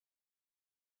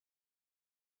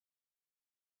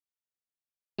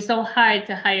so hard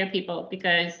to hire people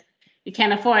because you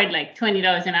can't afford like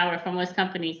 $20 an hour for most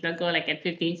companies. They'll go like at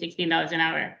 $15, $16 an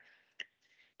hour.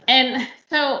 And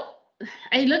so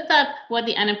I looked up what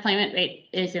the unemployment rate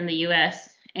is in the US.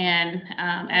 And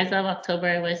as of October,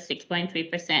 it was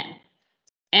 6.3%.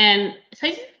 And so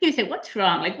I just say, what's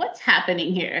wrong? Like, what's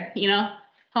happening here? You know,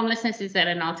 homelessness is at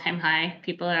an all-time high.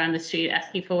 People are on the street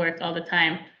asking for work all the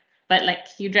time. But like,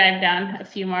 you drive down a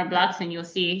few more blocks and you'll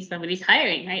see somebody's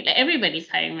hiring, right? Like, everybody's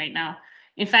hiring right now.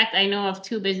 In fact, I know of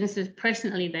 2 businesses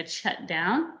personally that shut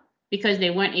down because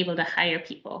they weren't able to hire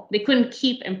people. They couldn't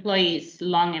keep employees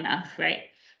long enough, right?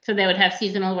 So they would have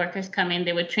seasonal workers come in,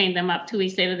 they would train them up. 2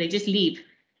 weeks later, they just leave.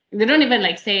 They don't even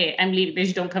like say, I'm leaving, they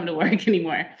just don't come to work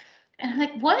anymore. And I'm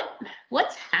like,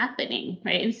 what's happening,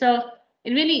 right? And so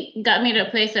it really got me to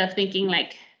a place of thinking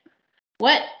like,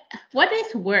 what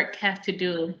does work have to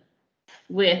do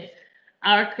with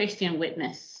our Christian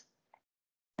witness,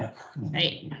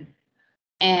 right?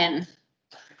 And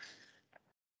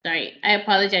sorry, I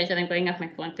apologize that I'm going off my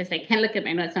phone because I can't look at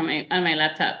my notes on my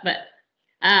laptop. But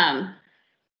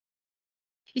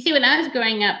you see, when I was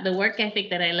growing up, the work ethic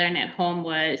that I learned at home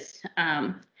was,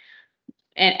 and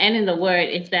in the Word,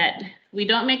 is that we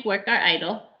don't make work our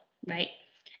idol, right?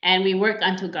 And we work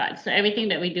unto God. So everything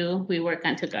that we do, we work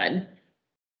unto God.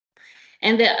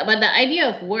 But the idea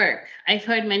of work, I've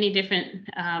heard many different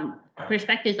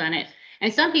perspectives on it.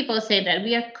 And some people say that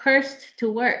we are cursed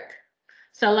to work.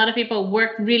 So a lot of people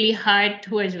work really hard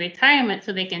towards retirement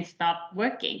so they can stop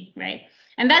working, right?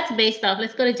 And that's based off,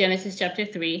 let's go to Genesis chapter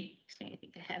 3. I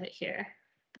think I have it here.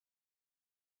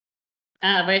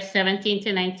 Verse 17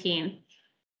 to 19.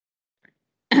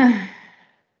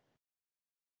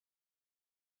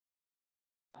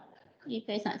 You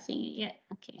guys not seeing it yet?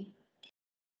 Okay.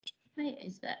 Why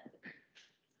is that?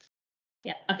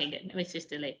 Yeah, okay, good. It was just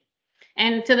delayed.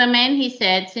 And to the man he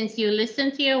said, since you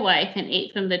listened to your wife and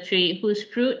ate from the tree whose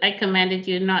fruit I commanded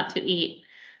you not to eat,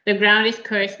 the ground is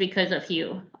cursed because of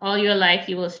you. All your life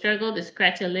you will struggle to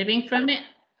scratch a living from it.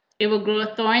 It will grow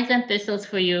thorns and thistles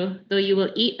for you, though you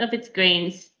will eat of its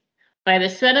grains. By the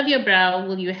sweat of your brow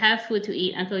will you have food to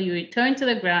eat until you return to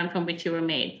the ground from which you were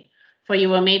made. For you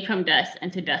were made from dust,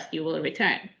 and to dust you will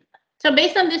return. So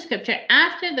based on this scripture,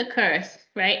 after the curse,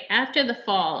 right, after the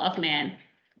fall of man,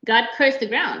 God cursed the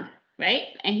ground, right?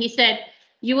 And he said,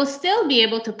 you will still be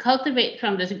able to cultivate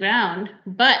from this ground,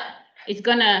 but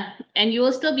and you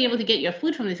will still be able to get your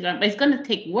food from this ground, but it's gonna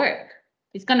take work.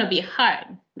 It's gonna be hard,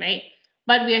 right?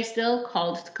 But we are still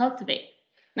called to cultivate.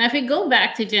 Now, if we go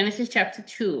back to Genesis chapter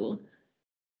 2,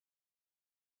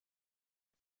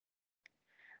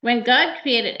 when God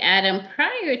created Adam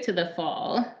prior to the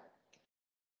fall,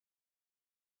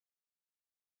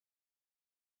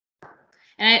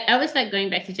 and I always like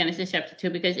going back to Genesis chapter 2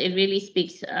 because it really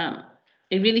speaks,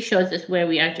 it really shows us where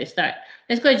we are to start.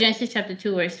 Let's go to Genesis chapter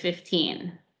 2, verse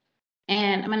 15.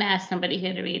 And I'm going to ask somebody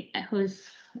here to read. Who's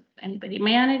anybody?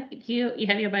 Mayana, you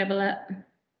have your Bible up?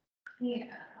 Yeah.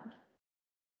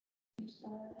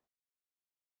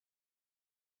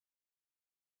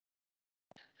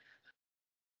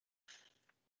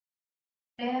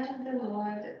 And the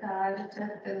Lord God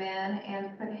took the man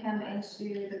and put him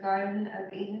into the Garden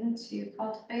of Eden to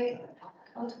cultivate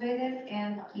it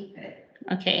and keep it.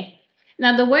 Okay.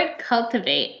 Now the word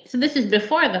cultivate, so this is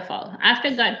before the fall.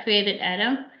 After God created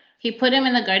Adam, he put him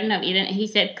in the Garden of Eden and he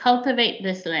said, cultivate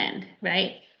this land,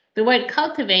 right? The word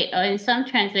cultivate, or in some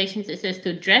translations it says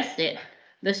to dress it.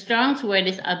 The Strong's word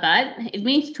is abad. It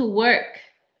means to work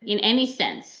in any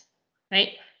sense,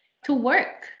 right? To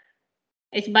work.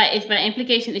 It's by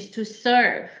implication, is to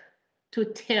serve, to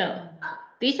till.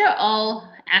 These are all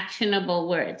actionable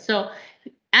words. So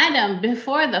Adam,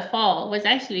 before the fall, was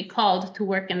actually called to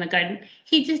work in the garden.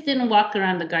 He just didn't walk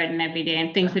around the garden every day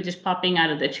and things were just popping out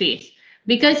of the trees.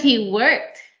 Because he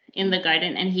worked in the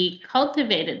garden and he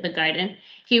cultivated the garden,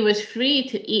 he was free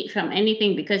to eat from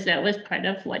anything because that was part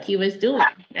of what he was doing,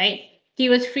 right? He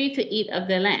was free to eat of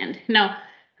the land. Now,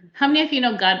 how many of you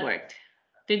know God worked?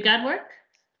 Did God work?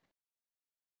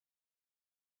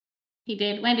 He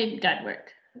did. When did God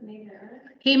work?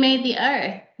 He made the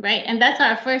earth, right? And that's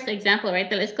our first example right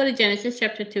there. Let's go to Genesis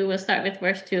chapter 2. We'll start with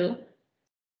verse 2. I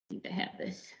think I have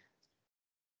this.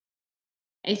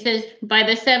 It says, by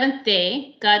the 7th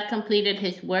day, God completed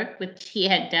his work which he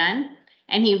had done,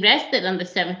 and he rested on the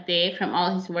 7th day from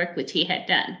all his work which he had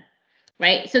done,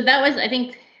 right? So that was, I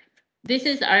think, this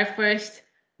is our first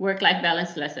work-life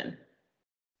balance lesson.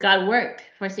 God worked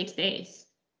for 6 days.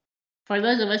 For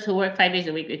those of us who work 5 days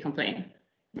a week, we complain,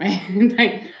 right?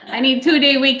 Like, I need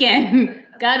 2-day weekend.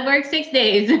 God worked 6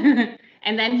 days.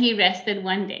 And then he rested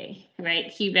one day, right?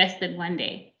 He rested one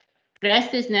day.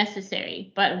 Rest is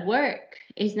necessary, but work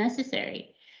is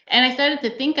necessary. And I started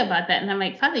to think about that, and I'm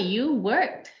like, Father, you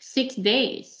worked 6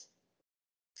 days.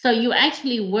 So you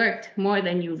actually worked more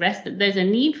than you rested. There's a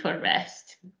need for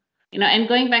rest. And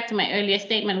going back to my earlier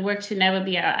statement, work should never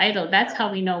be our idol. That's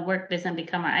how we know work doesn't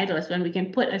become our idol, is when we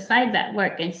can put aside that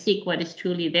work and seek what is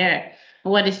truly there,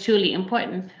 what is truly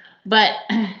important. But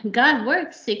God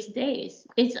works 6 days.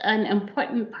 It's an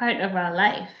important part of our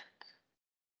life.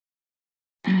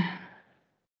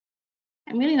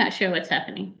 I'm really not sure what's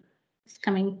happening. It's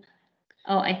coming.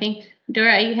 Oh, I think,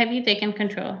 Dora, have you taken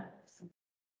control?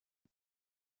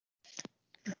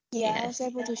 Yeah, I Yes. was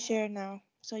able to share now,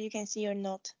 so you can see your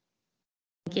note.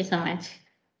 Thank you so much.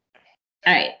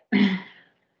 All right.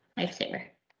 Lifesaver.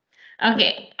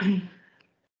 Okay.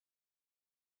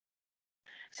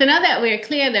 So now that we're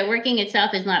clear that working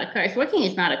itself is not a curse, working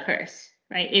is not a curse,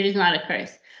 right? It is not a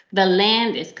curse. The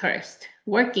land is cursed.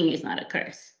 Working is not a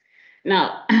curse.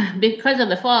 Now, because of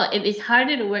the fall, it is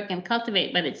harder to work and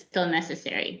cultivate, but it's still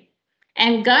necessary.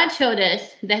 And God showed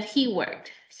us that He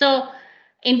worked. So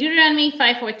in Deuteronomy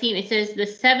 5:14, it says, "The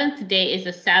seventh day is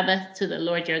a Sabbath to the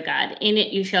Lord your God. In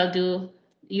it you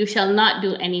shall not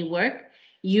do any work,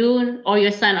 you or your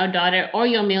son or daughter, or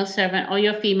your male servant, or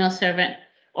your female servant,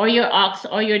 or your ox,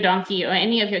 or your donkey, or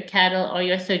any of your cattle, or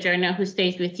your sojourner who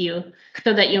stays with you,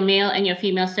 so that your male and your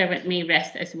female servant may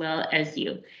rest as well as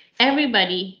you."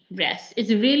 Everybody rests.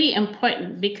 It's really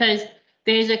important because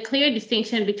there's a clear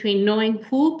distinction between knowing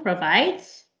who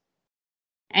provides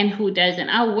and who doesn't.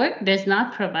 Our work does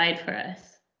not provide for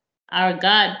us. Our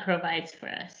God provides for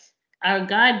us. Our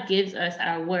God gives us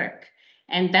our work,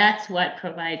 and that's what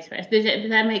provides for us. Does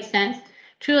that make sense?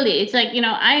 Truly, it's like,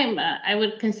 I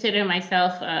would consider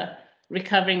myself a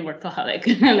recovering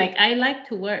workaholic. Like, I like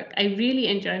to work. I really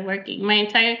enjoy working. My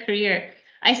entire career,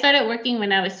 I started working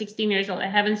when I was 16 years old. I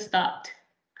haven't stopped.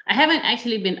 I haven't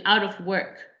actually been out of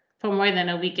work for more than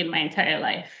a week in my entire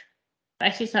life.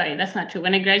 Actually, sorry, that's not true.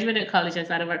 When I graduated college, I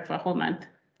was out of work for a whole month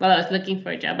while I was looking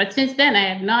for a job. But since then, I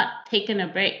have not taken a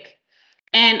break.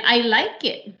 And I like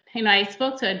it. I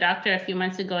spoke to a doctor a few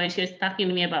months ago, and she was talking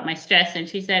to me about my stress. And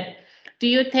she said, "Do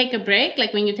you take a break?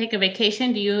 Like, when you take a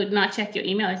vacation, do you not check your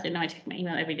email?" I said, "No, I check my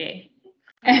email every day."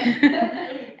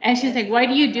 And she's like, "Why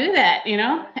do you do that?"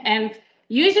 And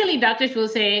usually doctors will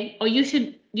say, "Oh, you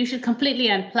should completely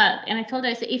unplug." And I told her,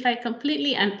 I said, if I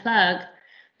completely unplug,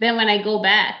 then when I go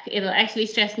back, it'll actually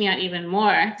stress me out even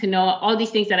more to know all these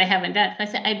things that I haven't done. So I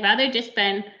said, I'd rather just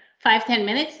spend 5-10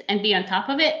 minutes and be on top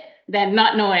of it than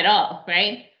not know at all,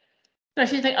 right? So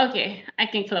she's like, "Okay, I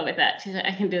can flow with that." She's like,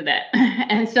 "I can do that."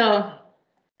 And so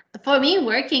for me,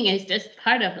 working is just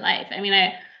part of life.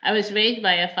 I was raised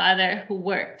by a father who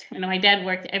worked. My dad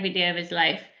worked every day of his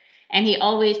life, and he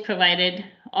always provided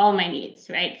all my needs,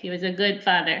 right? He was a good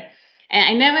father. And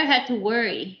I never had to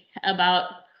worry about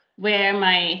where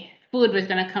my food was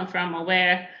going to come from,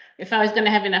 or if I was going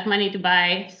to have enough money to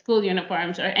buy school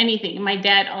uniforms or anything. My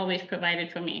dad always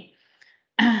provided for me.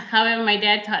 However, my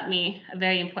dad taught me a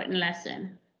very important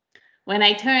lesson. When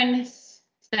I turned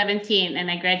 17 and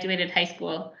I graduated high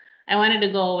school, I wanted to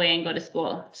go away and go to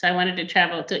school. So I wanted to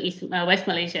travel to West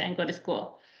Malaysia and go to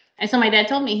school. And so my dad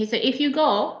told me, he said, "If you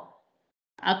go,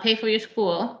 I'll pay for your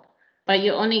school, but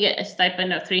you only get a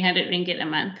stipend of 300 ringgit a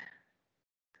month."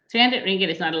 300 ringgit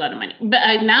is not a lot of money.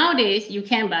 But nowadays, you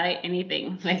can't buy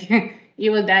anything. Like,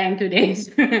 you will die in 2 days.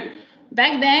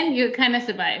 Back then, you kind of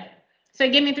survive. So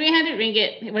he gave me 300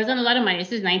 ringgit. It wasn't a lot of money.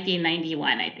 This is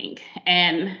 1991, I think.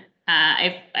 And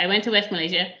I went to West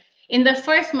Malaysia. In the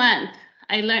first month,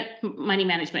 I learned money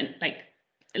management, like,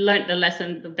 I learned the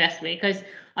lesson the best way. Because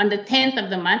on the 10th of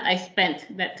the month, I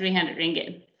spent that 300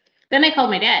 ringgit. Then I called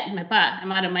my dad, my pa,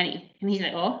 I'm out of money. And he's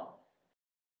like, "Oh."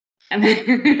 And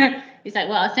then he's like,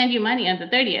 "Well, I'll send you money on the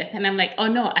 30th." And I'm like, "Oh,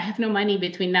 no, I have no money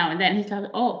between now and then." He's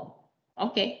like, "Oh,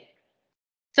 okay."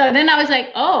 So then I was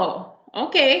like, "Oh,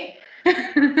 okay."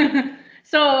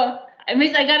 So it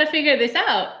means I got to figure this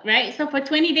out, right? So for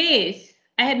 20 days,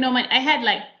 I had no money. I had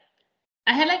like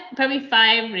probably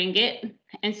 5 ringgit.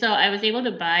 And so I was able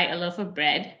to buy a loaf of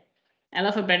bread. A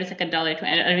loaf of bread is like a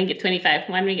ringgit 25,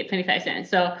 1 ringgit 25 cents.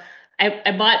 So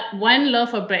I bought one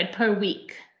loaf of bread per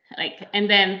week. And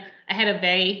then I had a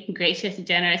very gracious,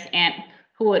 generous aunt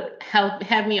who would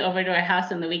have me over to her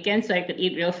house on the weekend so I could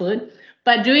eat real food.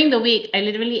 But during the week, I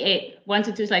literally ate 1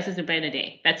 to 2 slices of bread a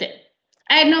day. That's it.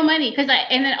 I had no money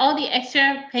and then all the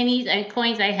extra pennies and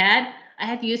coins I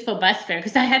had to use for bus fare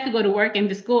because I had to go to work and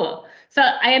to school. So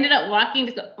I ended up walking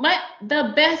to school.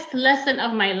 The best lesson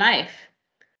of my life.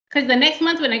 Because the next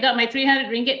month when I got my 300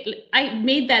 ringgit, I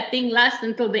made that thing last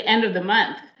until the end of the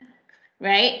month,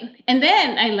 right? And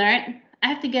then I learned I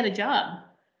have to get a job.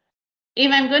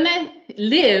 if I'm gonna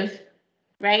live,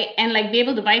 right, and like be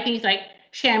able to buy things like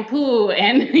shampoo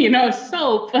and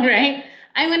soap, right,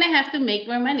 I'm gonna have to make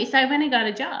more money. So I went and got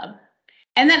a job.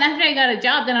 And then after I got a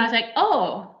job, then I was like,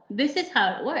 oh, this is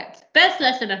how it works. Best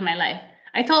lesson of my life.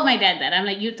 I told my dad that. I'm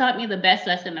like, you taught me the best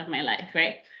lesson of my life,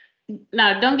 right?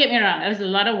 Now, don't get me wrong. There was a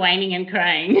lot of whining and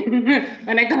crying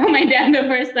when I called my dad the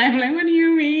first time. Like, what do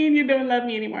you mean you don't love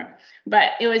me anymore?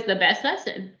 But it was the best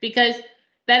lesson because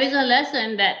that is a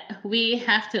lesson that we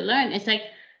have to learn. It's like,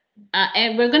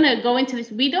 and we're going to go into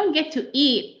this. We don't get to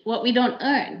eat what we don't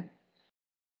earn,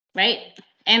 right?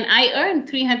 And I earned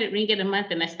 300 ringgit a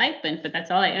month in a stipend, but that's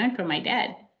all I earned from my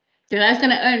dad. So I was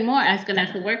going to earn more. I was going to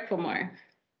have to work for more.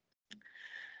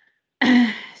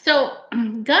 So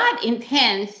God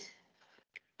intends.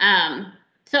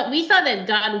 So we saw that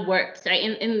God works, right?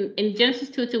 In Genesis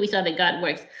 2:2, we saw that God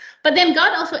works. But then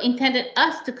God also intended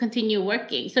us to continue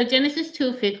working. So Genesis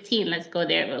 2:15, let's go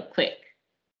there real quick.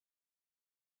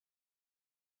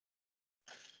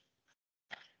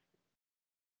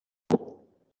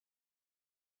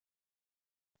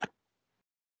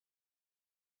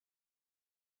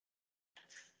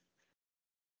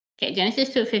 Okay, Genesis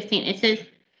 2:15, it says,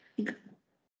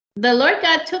 the Lord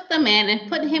God took the man and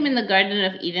put him in the Garden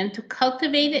of Eden to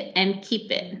cultivate it and keep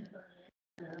it.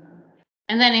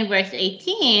 And then in verse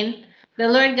 18, the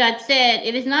Lord God said,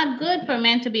 it is not good for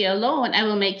man to be alone. I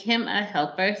will make him a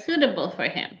helper suitable for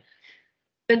him.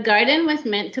 The garden was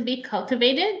meant to be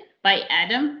cultivated by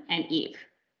Adam and Eve.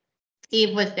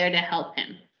 Eve was there to help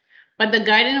him. But the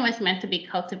garden was meant to be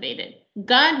cultivated.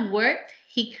 God worked,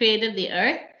 He created the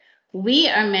earth. We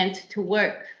are meant to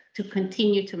work to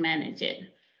continue to manage it.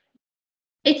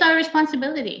 It's our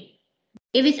responsibility.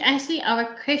 It is actually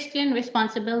our Christian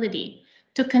responsibility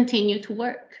to continue to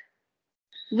work.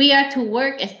 We are to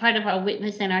work as part of our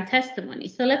witness and our testimony.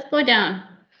 So let's go down.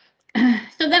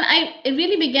 So then it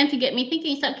really began to get me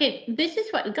thinking, so, okay, this is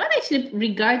what God actually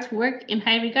regards work in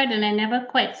high regard. And I never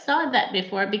quite saw that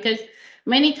before, because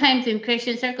many times in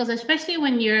Christian circles, especially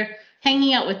when you're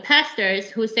hanging out with pastors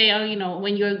who say, oh,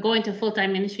 when you're going to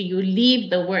full-time ministry, you leave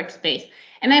the workspace.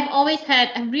 And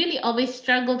I've really always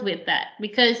struggled with that,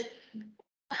 because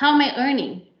how am I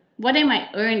earning? What am I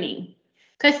earning?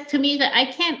 Because to me, that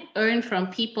I can't earn from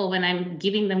people when I'm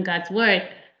giving them God's word,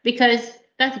 because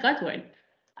that's God's word.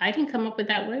 I didn't come up with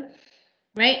that word,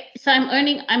 right? So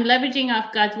I'm leveraging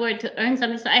off God's word to earn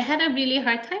something. So I had a really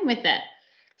hard time with that.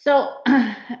 So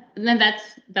then that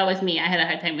was me. I had a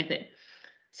hard time with it.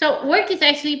 So work is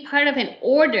actually part of an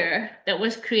order that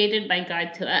was created by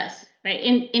God to us, right?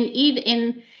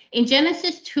 In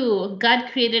Genesis 2, God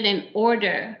created an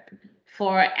order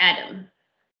for Adam.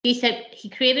 He said, he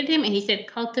created him and he said,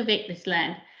 cultivate this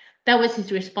land. That was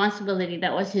his responsibility.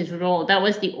 That was his role. That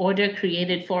was the order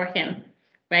created for him,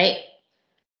 right?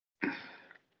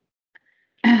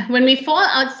 When we fall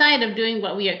outside of doing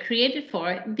what we are created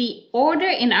for, the order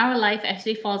in our life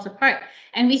actually falls apart.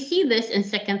 And we see this in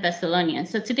 2 Thessalonians.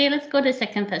 So today, let's go to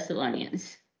 2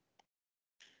 Thessalonians.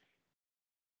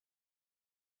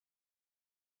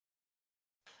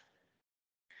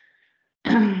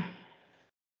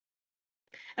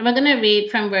 And we're going to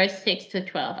read from verse 6 to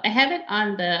 12. I have it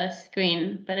on the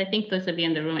screen, but I think those of you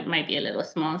in the room, it might be a little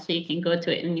small, so you can go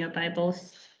to it in your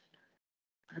Bibles.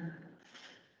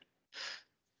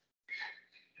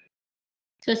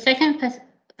 So 2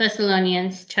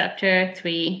 Thessalonians chapter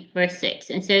 3, verse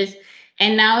 6, it says,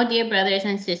 and now, dear brothers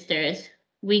and sisters,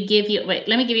 we give you, wait,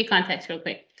 let me give you context real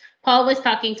quick. Paul was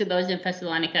talking to those in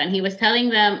Thessalonica, and he was telling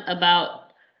them about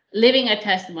living a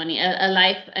testimony, a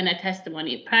life and a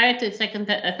testimony. Prior to 2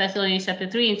 Thessalonians chapter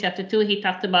 3 and chapter 2, he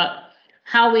talked about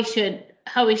how we should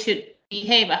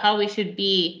behave, or how we should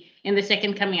be in the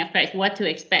second coming of Christ, what to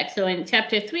expect. So in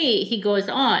chapter 3, he goes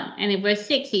on, and in verse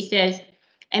 6, he says,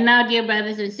 and now, dear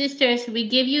brothers and sisters, we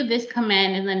give you this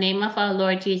command in the name of our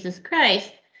Lord Jesus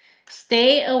Christ.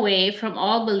 Stay away from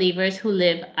all believers who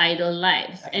live idle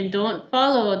lives and don't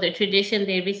follow the tradition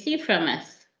they receive from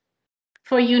us.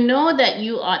 For you know that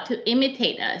you ought to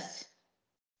imitate us.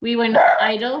 We were not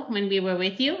idle when we were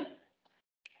with you.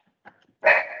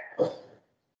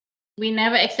 We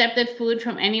never accepted food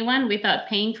from anyone without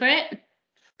paying for it.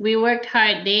 We worked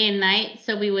hard day and night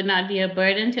so we would not be a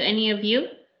burden to any of you.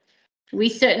 We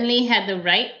certainly had the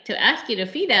right to ask you to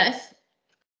feed us,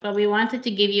 but we wanted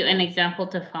to give you an example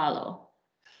to follow.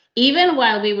 Even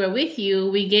while we were with you,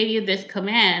 we gave you this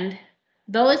command: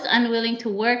 those unwilling to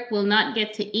work will not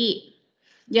get to eat.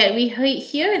 Yet we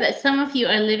hear that some of you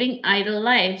are living idle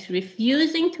lives,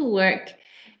 refusing to work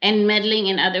and meddling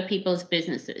in other people's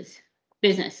business.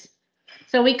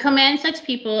 So we command such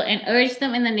people and urge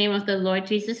them in the name of the Lord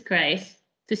Jesus Christ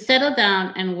to settle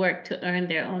down and work to earn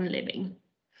their own living.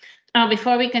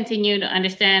 Before we continue to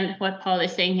understand what Paul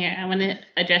is saying here, I want to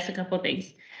address a couple of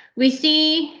things. We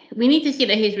need to see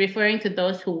that he's referring to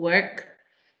those who work,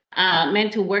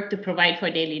 meant to work to provide for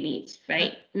daily needs,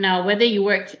 right? Now, whether you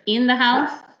work in the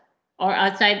house or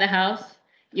outside the house,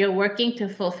 you're working to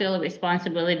fulfill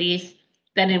responsibilities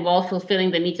that involve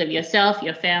fulfilling the needs of yourself,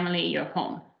 your family, your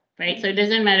home, right? So it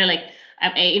doesn't matter, like,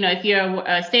 if you're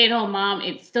a stay-at-home mom,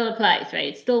 it still applies, right?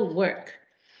 It's still work.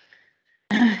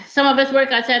 Some of us work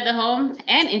outside the home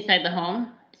and inside the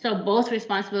home, so both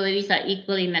responsibilities are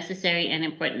equally necessary and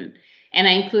important. And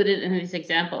I included in this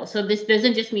example. So this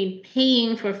doesn't just mean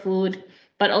paying for food,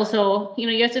 but also,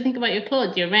 you have to think about your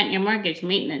clothes, your rent, your mortgage,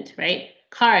 maintenance, right?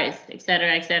 Cars, et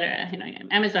cetera, et cetera.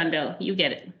 Amazon bill, you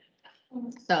get it.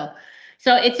 So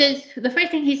it says, the first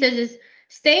thing he says is,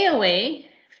 stay away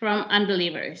from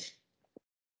unbelievers.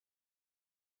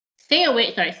 Stay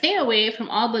away from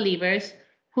all believers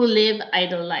who live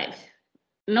idle lives.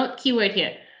 Note keyword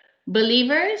here,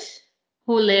 believers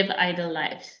who live idle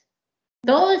lives.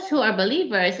 Those who are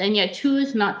believers and yet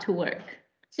choose not to work.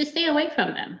 So stay away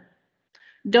from them.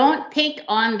 Don't take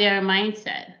on their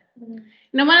mindset.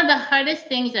 One of the hardest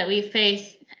things that we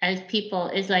face as people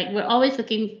is, like, we're always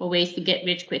looking for ways to get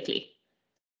rich quickly,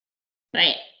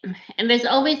 right? And there's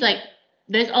always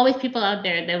people out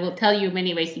there that will tell you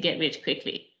many ways to get rich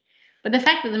quickly. But the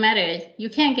fact of the matter is, you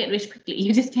can't get rich quickly.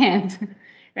 You just can't,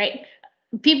 right?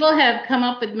 People have come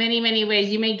up with many, many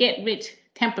ways. You may get rich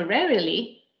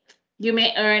temporarily. You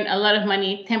may earn a lot of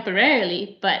money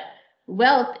temporarily, but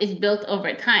wealth is built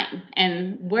over time,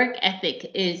 and work ethic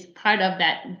is part of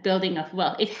that building of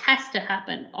wealth. It has to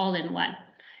happen all in one.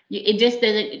 It just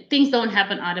doesn't, things don't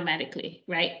happen automatically,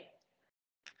 right?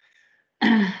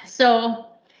 So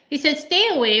he said, stay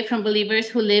away from believers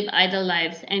who live idle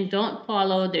lives and don't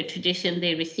follow the tradition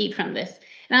they received from this.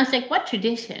 And I was like, what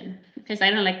tradition? Because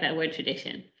I don't like that word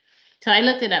tradition. So I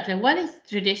looked it up. And what is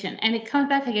tradition? And it comes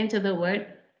back again to the word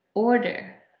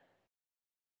order.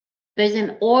 There's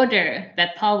an order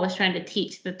that Paul was trying to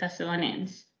teach the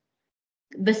Thessalonians.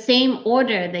 The same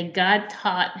order that God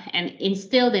taught and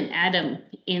instilled in Adam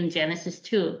in Genesis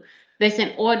 2. There's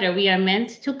an order we are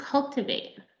meant to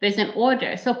cultivate. There's an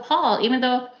order. So Paul, even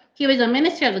though he was a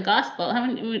minister of the gospel,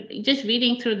 just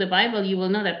reading through the Bible, you will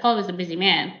know that Paul was a busy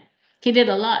man. He did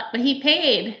a lot, but he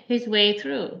paid his way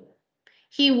through.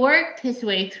 He worked his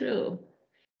way through.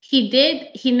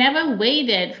 He never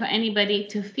waited for anybody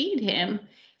to feed him.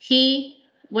 He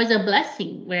was a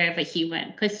blessing wherever he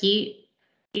went, because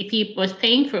if he was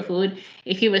paying for food,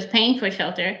 if he was paying for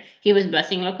shelter, he was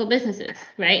blessing local businesses,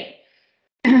 right?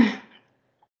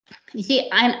 You see,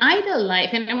 an idle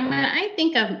life, and when I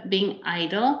think of being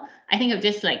idle, I think of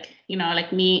just like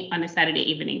me on a Saturday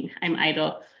evening. I'm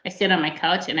idle. I sit on my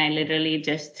couch and I literally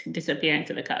just disappear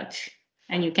into the couch.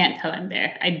 And you can't tell I'm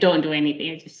there. I don't do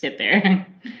anything. I just sit there.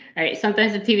 All right.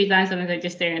 Sometimes the TV's on, sometimes I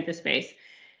just stare into space.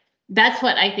 That's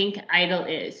what I think idle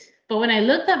is. But when I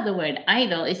looked up the word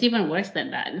idle, it's even worse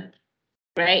than that,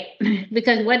 right?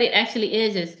 Because what it actually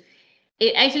is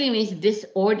it actually means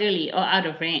disorderly or out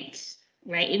of ranks,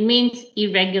 right? It means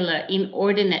irregular,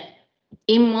 inordinate,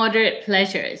 immoderate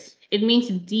pleasures. It means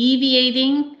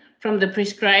deviating from the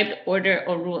prescribed order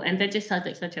or rule. And that just sounds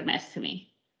like such a mess to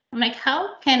me. I'm like,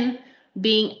 how can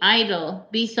being idle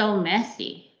be so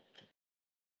messy?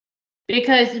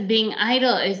 Because being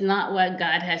idle is not what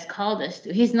God has called us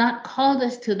to. He's not called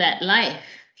us to that life.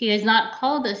 He has not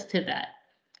called us to that.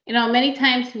 Many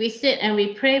times we sit and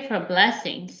we pray for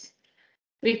blessings.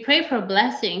 We pray for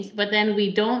blessings, but then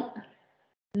we don't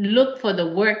look for the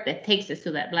work that takes us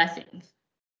to that blessings,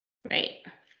 right?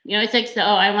 It's like, so,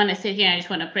 I want to sit here and I just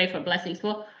want to pray for blessings.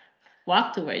 Well,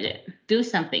 walk towards it. Do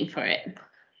something for it,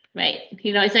 right?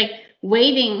 It's like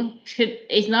waiting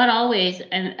is not always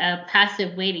a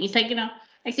passive waiting. It's like,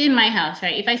 like in my house,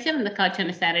 right? If I sit on the couch on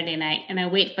a Saturday night and I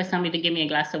wait for somebody to give me a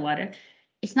glass of water,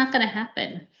 it's not going to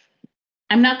happen.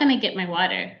 I'm not going to get my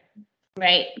water.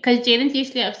 Right, because Jaden's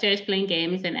usually upstairs playing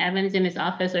games and Evan's in his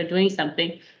office or doing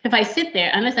something. If I sit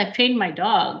there, unless I've trained my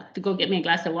dog to go get me a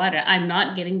glass of water, I'm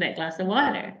not getting that glass of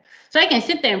water. So I can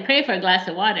sit there and pray for a glass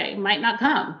of water. It might not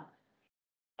come.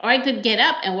 Or I could get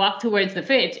up and walk towards the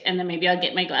fridge and then maybe I'll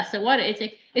get my glass of water.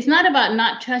 It's not about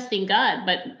not trusting God,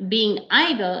 but being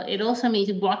idle, it also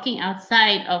means walking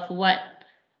outside of what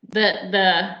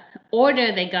the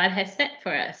order that God has set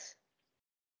for us.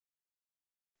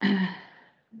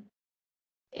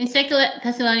 In 2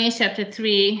 Thessalonians chapter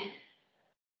 3,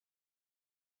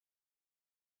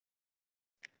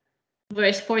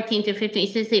 verse 14 to 15,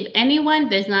 it says, if anyone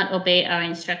does not obey our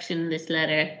instruction in this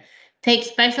letter, Take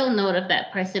special note of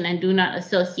that person and do not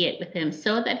associate with him,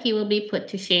 so that he will be put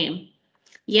to shame.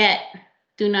 Yet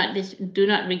do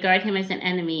not regard him as an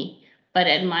enemy, but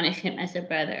admonish him as a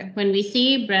brother. When we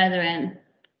see brethren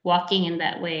walking in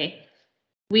that way,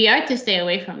 we are to stay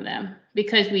away from them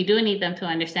because we do need them to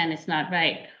understand it's not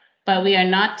right. But we are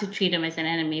not to treat them as an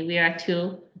enemy. We are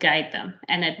to guide them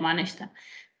and admonish them.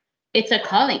 It's a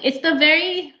calling. It's the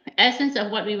very essence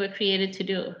of what we were created to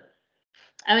do.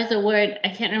 I was a word, I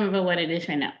can't remember what it is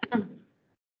right now.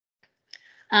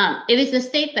 It is the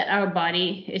state that our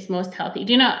body is most healthy.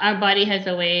 Do you know our body has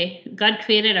a way, God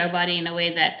created our body in a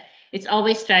way that it's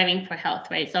always striving for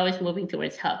health, right? It's always moving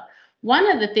towards health. One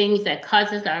of the things that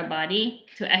causes our body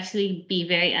to actually be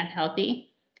very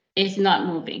unhealthy is not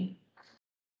moving.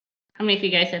 How many of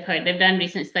you guys have heard? They've done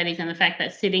recent studies on the fact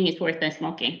that sitting is worse than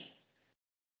smoking,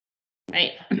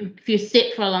 right? If you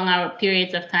sit for long hour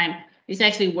periods of time, it's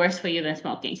actually worse for you than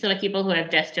smoking. So like people who have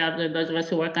desk jobs or those of us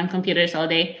who work on computers all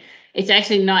day, it's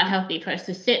actually not healthy for us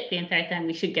to sit the entire time.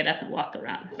 We should get up and walk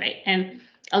around, right? And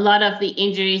a lot of the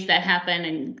injuries that happen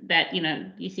and that,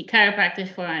 you see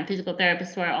chiropractors for and physical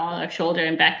therapists for all are shoulder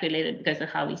and back related because of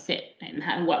how we sit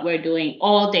and what we're doing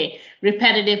all day,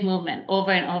 repetitive movement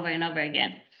over and over and over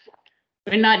again.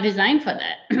 We're not designed for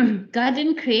that. God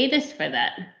didn't create us for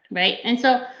that, right? And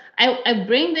so I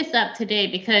bring this up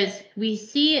today because we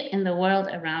see it in the world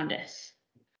around us.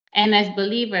 And as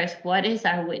believers, what is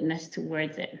our witness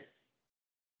towards it?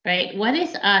 Right? What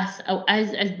is us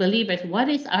as believers? What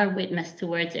is our witness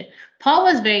towards it? Paul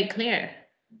was very clear.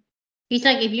 He's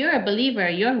like, if you're a believer,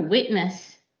 your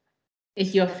witness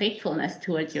is your faithfulness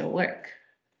towards your work.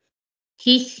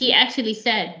 He actually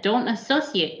said, don't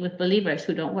associate with believers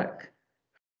who don't work.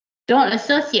 Don't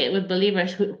associate with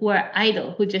believers who are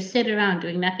idle, who just sit around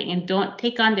doing nothing and don't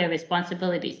take on their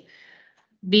responsibilities.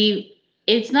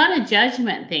 It's not a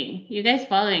judgment thing. You guys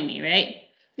following me, right?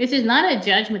 This is not a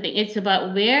judgment thing. It's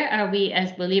about where are we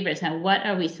as believers and what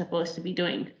are we supposed to be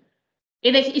doing?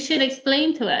 It should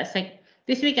explain to us. Like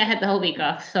this week I had the whole week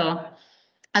off. So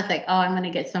I was like, oh, I'm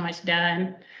gonna get so much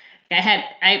done.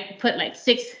 I put like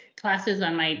 6 classes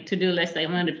on my to-do list that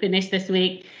I'm gonna finish this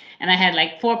week. And I had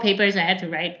like 4 papers I had to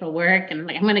write for work. And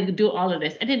like I'm gonna do all of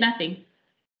this. I did nothing.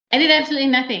 I did absolutely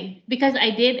nothing because I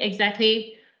did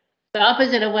exactly the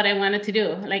opposite of what I wanted to do.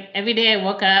 Like every day I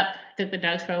woke up, took the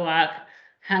dogs for a walk,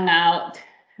 hung out,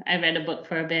 I read a book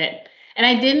for a bit, and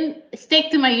I didn't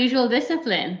stick to my usual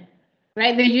discipline,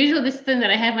 right? The usual discipline that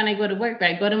I have when I go to work, where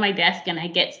I go to my desk and I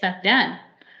get stuff done.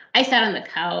 I sat on the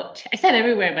couch. I sat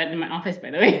everywhere, but in my office,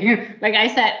 by the way. Like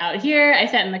I sat out here, I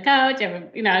sat on the couch,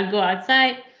 I'd go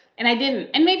outside. And I didn't.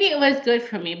 And maybe it was good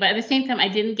for me, but at the same time, I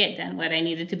didn't get done what I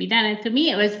needed to be done. And to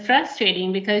me, it was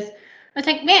frustrating because I was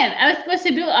like, man, I was supposed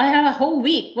to do, I have a whole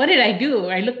week. What did I do?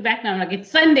 I look back now, I'm like, it's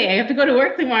Sunday. I have to go to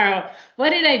work tomorrow. What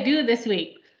did I do this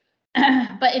week?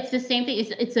 But it's the same thing.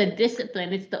 It's a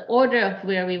discipline. It's the order of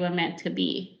where we were meant to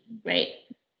be, right?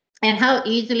 And how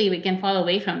easily we can fall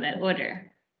away from that order.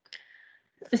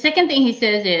 The second thing he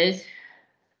says is,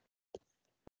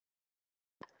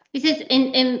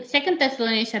 in 2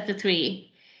 Thessalonians chapter 3,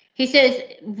 he says,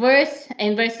 verse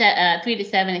 3 to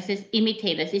 7, it says,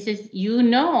 imitate us. He says, you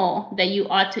know that you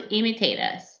ought to imitate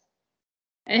us.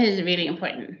 This is really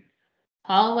important.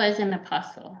 Paul was an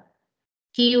apostle.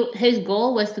 His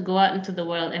goal was to go out into the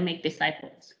world and make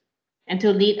disciples and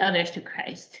to lead others to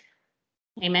Christ.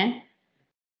 Amen.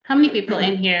 How many people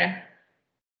in here,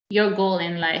 your goal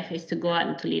in life is to go out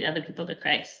and to lead other people to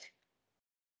Christ?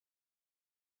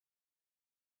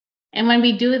 And when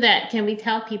we do that, can we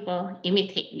tell people,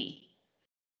 imitate me?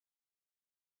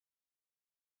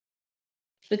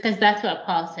 Because that's what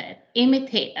Paul said,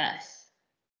 imitate us.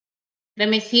 That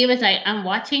means he was like, I'm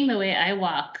watching the way I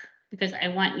walk because I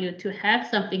want you to have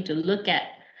something to look at.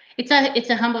 It's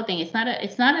a humble thing. It's not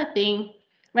a thing.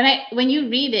 When you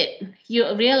read it,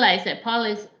 you realize that Paul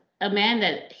is a man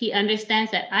that he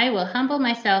understands that I will humble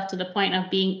myself to the point of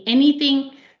being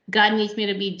anything God needs me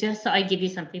to be just so I give you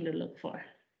something to look for.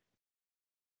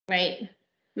 Right?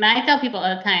 And I tell people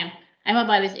all the time, I'm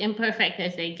about as imperfect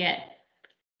as they get.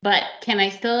 But can I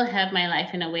still have my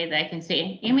life in a way that I can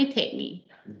say, imitate me?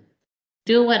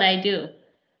 Do what I do,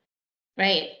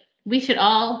 right? We should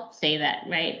all say that,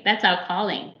 right? That's our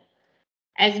calling.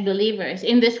 As believers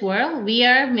in this world, we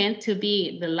are meant to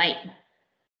be the light.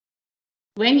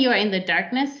 When you are in the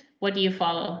darkness, what do you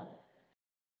follow?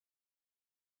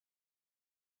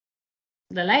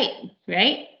 The light,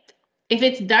 right? If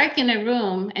it's dark in a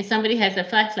room and somebody has a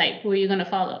flashlight, who are you going to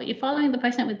follow? You're following the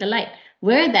person with the light.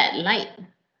 We're that light.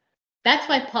 That's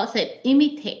why Paul said,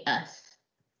 imitate us,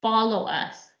 follow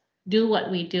us, do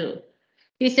what we do.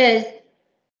 He says,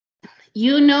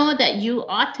 You know that you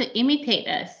ought to imitate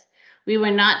us. We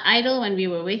were not idle when we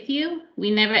were with you.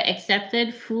 We never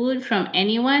accepted food from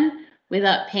anyone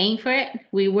without paying for it.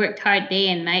 We worked hard day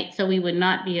and night so we would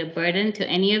not be a burden to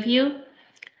any of you.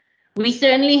 We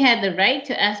certainly had the right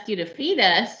to ask you to feed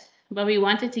us, but we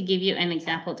wanted to give you an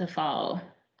example to follow.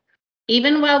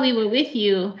 Even while we were with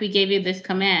you, we gave you this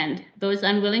command: those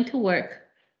unwilling to work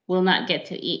will not get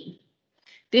to eat.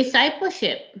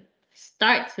 Discipleship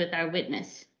starts with our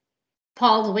witness.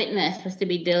 Paul's witness was to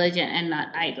be diligent and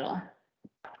not idle.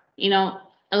 You know,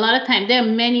 a lot of time, there are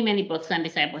many, many books on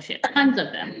discipleship, tons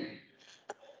of them.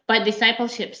 But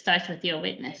discipleship starts with your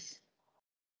witness.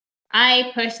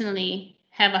 I personally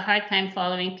have a hard time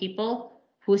following people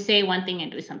who say one thing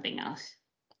and do something else.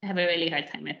 I have a really hard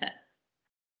time with that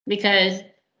because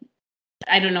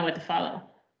I don't know what to follow.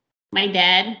 My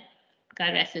dad,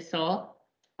 God rest his soul,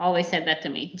 always said that to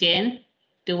me: Jen,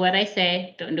 do what I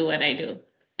say, don't do what I do.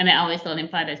 And I always told him,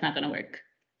 Father, it's not going to work.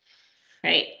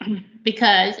 Right?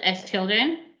 Because as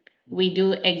children, we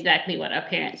do exactly what our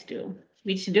parents do.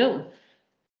 We just do.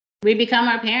 We become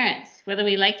our parents, whether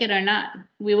we like it or not.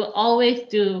 We will always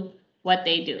do what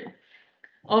they do.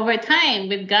 Over time,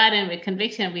 with God and with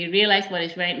conviction, we realize what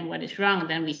is right and what is wrong.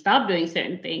 Then we stop doing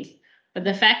certain things. But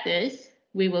the fact is,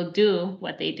 we will do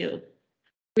what they do.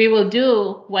 We will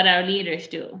do what our leaders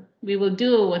do. We will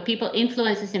do what people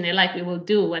influence us in their life. We will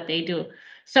do what they do.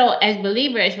 So as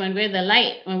believers, when we're the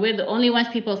light, when we're the only ones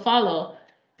people follow,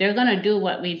 they're going to do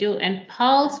what we do. And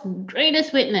Paul's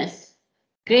greatest witness,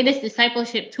 greatest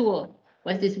discipleship tool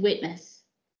was this witness.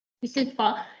 He said,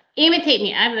 Paul, imitate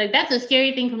me. I'm like, that's a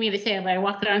scary thing for me to say. If I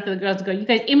walk around to the girls and go, you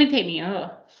guys imitate me.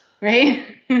 Oh, right?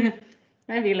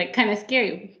 That'd be like kind of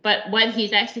scary. But what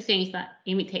he's actually saying is not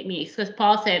imitate me. Because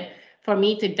Paul said, for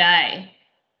me to die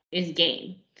is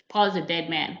gain. Paul is a dead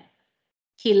man.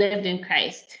 He lived in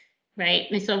Christ, right?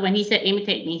 And so when he said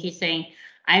imitate me, he's saying,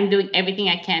 I'm doing everything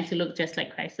I can to look just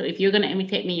like Christ. So if you're going to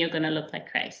imitate me, you're going to look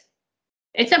like Christ.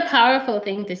 It's a powerful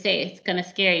thing to say. It's kind of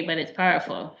scary, but it's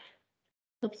powerful.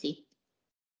 Oopsie.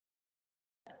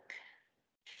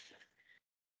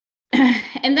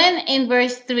 And then in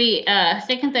verse 3,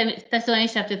 2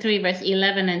 Thessalonians chapter 3, verse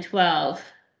 11 and 12,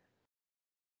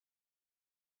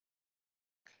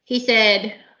 he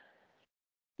said,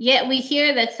 yet we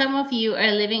hear that some of you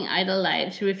are living idle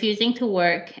lives, refusing to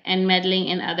work and meddling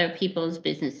in other people's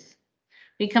business.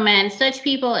 We command such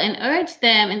people and urge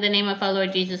them in the name of our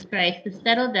Lord Jesus Christ to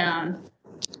settle down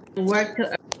and work to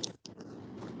earn.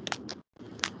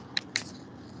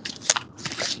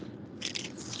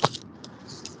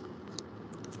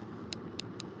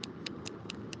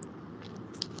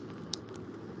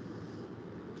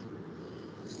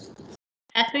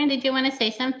 Catherine, did you want to say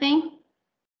something?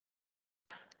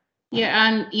 You're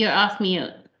off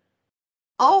mute.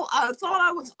 Oh, I thought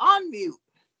I was on mute.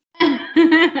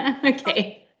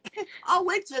 Okay. I'll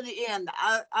wait till the end.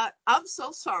 I'm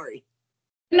so sorry.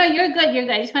 No, you're good. You're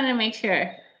good. I just wanted to make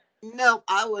sure. No,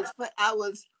 I'm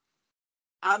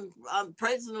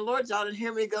praising the Lord. Y'all didn't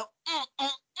hear me go,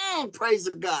 praise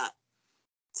God.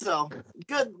 So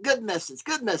good message.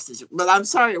 But I'm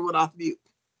sorry I went off mute.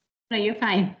 No, you're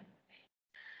fine.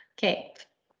 Okay.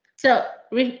 So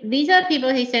these are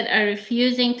people, he said, are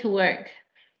refusing to work.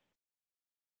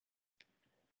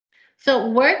 So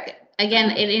work, again,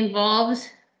 it involves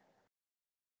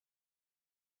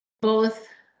both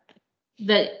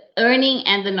the earning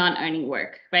and the non-earning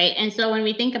work, right? And so when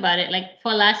we think about it, like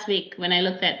for last week, when I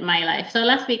looked at my life, so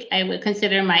last week I would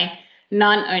consider my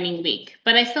non-earning week,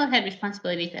 but I still had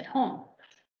responsibilities at home,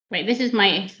 right? This is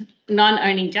my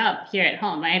non-earning job here at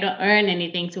home. I don't earn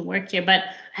anything to work here, but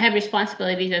I have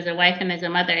responsibilities as a wife and as a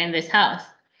mother in this house.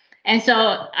 And so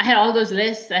I had all those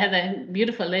lists. I had a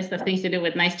beautiful list of things to do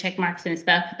with nice check marks and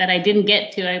stuff that I didn't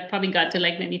get to. I probably got to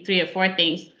like maybe 3 or 4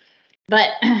 things, but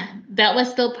that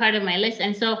was still part of my list.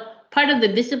 And so part of the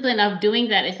discipline of doing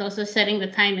that is also setting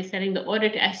the time and setting the order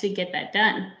to actually get that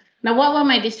done. Now, what were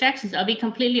my distractions? I'll be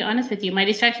completely honest with you. My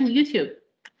distraction is YouTube.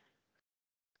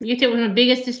 YouTube was my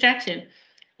biggest distraction.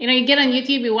 You know, you get on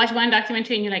YouTube, you watch one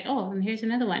documentary and you're like, oh, and here's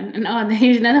another one. And oh,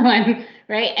 here's another one,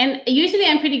 right? And usually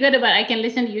I'm pretty good about, I can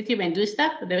listen to YouTube and do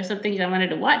stuff. But there were some things I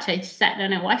wanted to watch. I just sat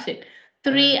down and watched it.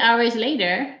 3 hours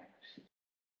later,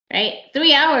 right?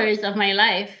 3 hours of my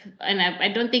life. And I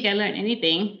don't think I learned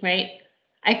anything, right?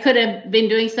 I could have been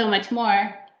doing so much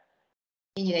more.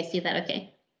 Can you guys see that?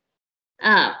 Okay.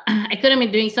 I could have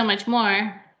been doing so much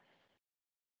more.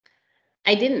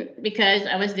 I didn't because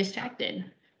I was distracted.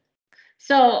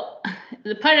 So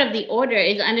the part of the order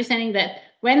is understanding that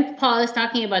when Paul is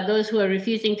talking about those who are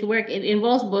refusing to work, it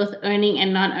involves both earning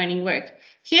and non-earning work.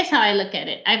 Here's how I look at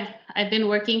it. I've been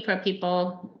working for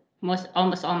people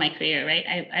almost all my career,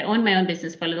 right? I owned my own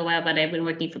business for a little while, but I've been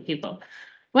working for people.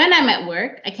 When I'm at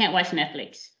work, I can't watch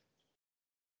Netflix.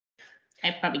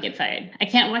 I probably get fired. I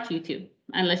can't watch YouTube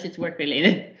unless it's work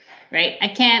related, right? I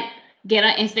can't get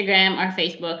on Instagram or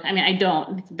Facebook. I mean, I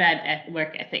don't. It's bad at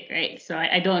work ethic, right? So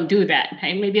I don't do that.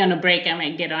 Maybe on a break, I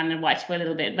might get on and watch for a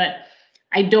little bit, but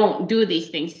I don't do these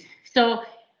things. So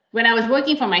when I was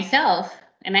working for myself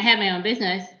and I had my own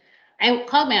business, I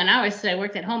called my own hours, so I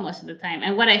worked at home most of the time.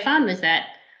 And what I found was that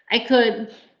I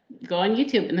could go on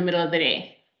YouTube in the middle of the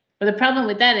day. But the problem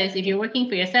with that is if you're working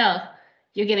for yourself,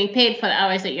 you're getting paid for the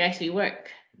hours that you actually work,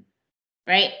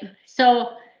 right?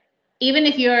 So even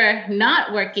if you're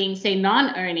not working, say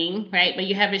non-earning, right, but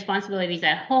you have responsibilities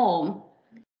at home,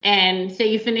 and say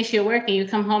you finish your work and you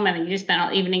come home and you just spend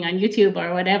all evening on YouTube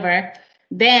or whatever,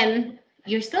 then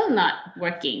you're still not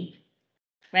working,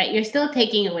 right? You're still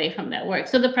taking away from that work.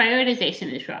 So the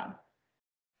prioritization is wrong,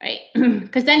 right?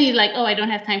 Because then you're like, oh, I don't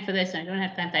have time for this. I don't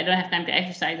have time to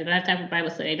exercise. I don't have time for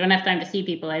Bible study. I don't have time to see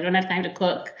people. I don't have time to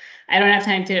cook. I don't have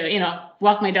time to,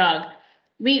 walk my dog.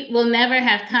 We will never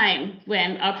have time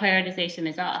when our prioritization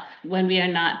is off, when we are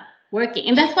not working.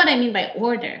 And that's what I mean by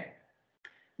order.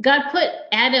 God put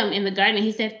Adam in the garden.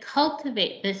 He said,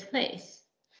 cultivate this place,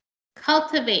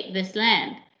 cultivate this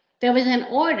land. There was an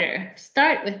order.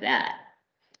 Start with that.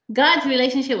 God's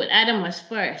relationship with Adam was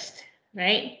first,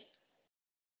 right?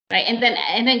 Right. And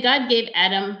then God gave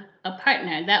Adam a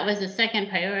partner. That was the second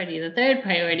priority. The third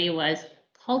priority was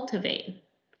cultivate.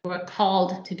 We're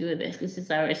called to do this. This is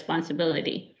our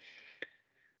responsibility.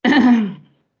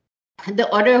 The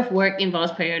order of work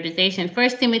involves prioritization. 1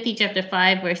 Timothy chapter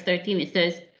 5, verse 13, it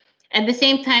says, at the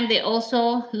same time, they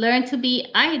also learn to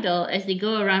be idle as they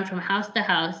go around from house to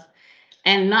house,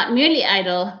 and not merely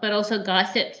idle, but also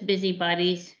gossips,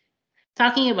 busybodies,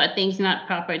 talking about things not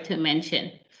proper to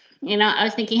mention. I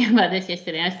was thinking about this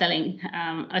yesterday. I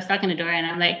was talking to Dora, and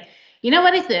I'm like,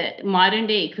 what is the modern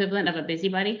day equivalent of a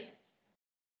busybody?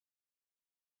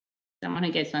 Someone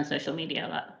who gets on social media a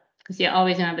lot, because you're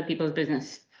always in other people's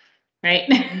business, right?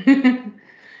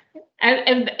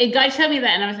 God showed me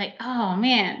that, and I was like, oh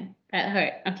man, that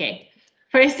hurt. Okay.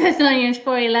 1 Thessalonians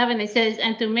 4:11, it says,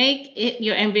 and to make it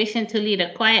your ambition to lead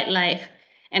a quiet life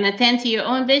and attend to your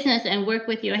own business and work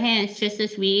with your hands, just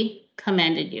as we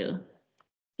commanded you.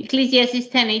 Ecclesiastes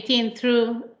 10:18,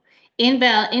 through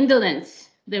indolence,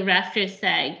 the rafters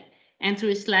sag, and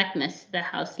through slackness, the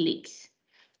house leaks.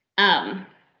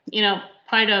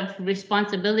 Part of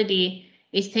responsibility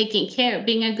is taking care,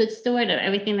 being a good steward of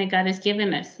everything that God has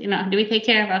given us. Do we take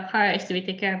care of our cars? Do we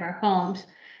take care of our homes?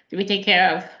 Do we take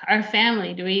care of our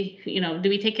family? Do we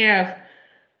take care of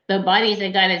the bodies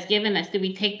that God has given us? Do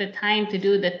we take the time to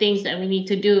do the things that we need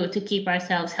to do to keep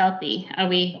ourselves healthy? Are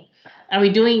we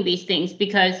doing these things?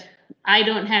 Because I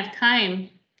don't have time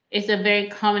is a very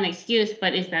common excuse,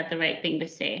 but is that the right thing to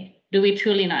say? Do we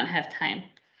truly not have time?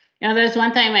 There's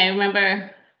one time I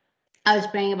remember I was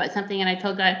praying about something and I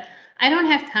told God, I don't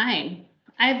have time.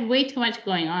 I have way too much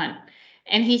going on.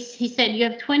 And he said, you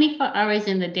have 24 hours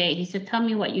in the day. He said, tell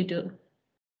me what you do.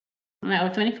 I'm like,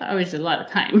 well, 24 hours is a lot of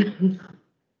time.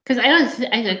 Because I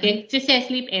said, okay, just say I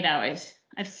sleep 8 hours.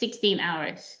 I have 16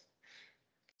 hours.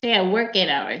 Say I work 8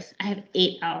 hours. I have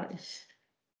 8 hours.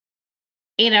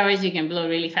 8 hours you can blow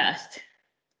really fast.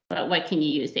 But what can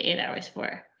you use the 8 hours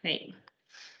for, right?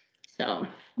 So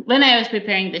when I was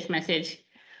preparing this message,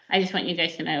 I just want you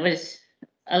guys to know it was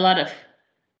a lot of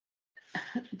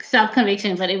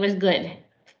self-conviction, but it was good.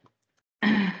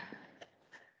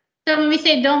 So when we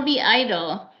say don't be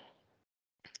idle,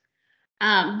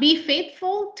 be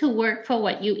faithful to work for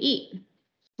what you eat,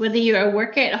 whether you're a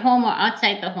worker at home or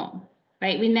outside the home,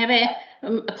 right?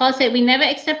 Paul said, we never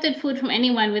accepted food from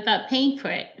anyone without paying for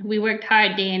it. We worked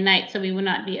hard day and night, so we will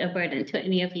not be a burden to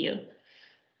any of you.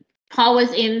 Paul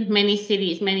was in many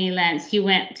cities, many lands. He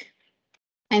went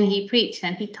and he preached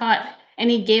and he taught and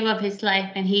he gave up his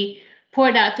life and he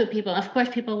poured out to people. Of course,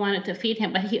 people wanted to feed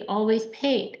him, but he always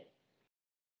paid,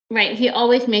 right? He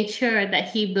always made sure that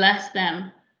he blessed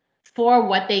them for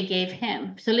what they gave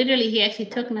him. So literally, he actually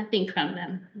took nothing from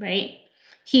them, right?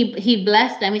 He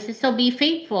blessed them. He said, so be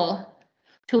faithful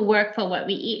to work for what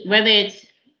we eat, whether it's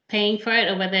paying for it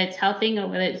or whether it's helping or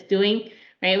whether it's doing,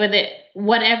 right?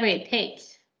 Whatever it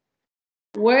takes.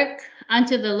 Work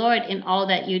unto the Lord in all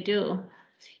that you do.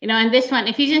 And this one,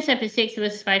 Ephesians chapter 6,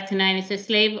 verse 5-9, it says,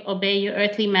 slave, obey your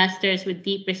earthly masters with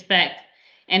deep respect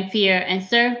and fear, and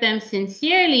serve them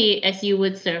sincerely as you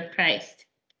would serve Christ.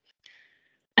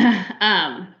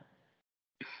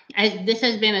 This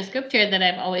has been a scripture that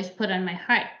I've always put on my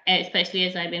heart, especially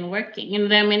as I've been working.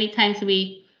 There are many times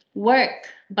we work,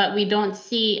 but we don't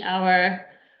see our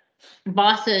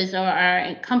bosses or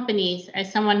our companies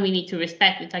as someone we need to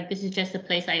respect. It's like, this is just a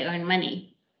place I earn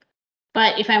money.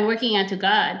 But if I'm working unto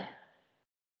God,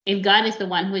 if God is the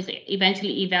one who is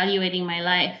eventually evaluating my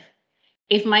life,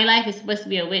 if my life is supposed to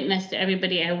be a witness to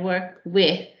everybody I work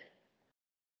with,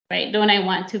 right? Don't I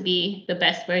want to be the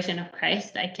best version of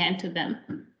Christ I can to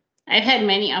them? I've had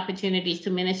many opportunities to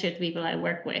minister to people I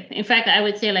work with. In fact, I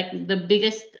would say like the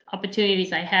biggest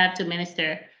opportunities I have to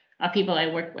minister are people I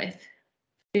work with,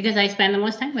 because I spend the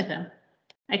most time with them.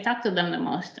 I talk to them the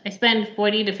most. I spend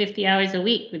 40 to 50 hours a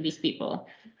week with these people.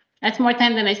 That's more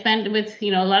time than I spend with,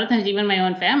 a lot of times even my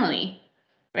own family,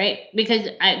 right? Because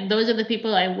those are the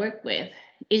people I work with.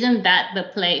 Isn't that the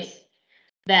place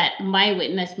that my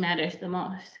witness matters the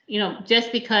most?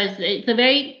 Just because it's a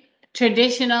very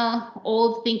traditional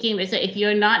old thinking that if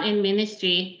you're not in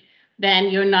ministry, then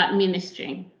you're not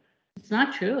ministering. It's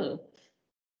not true.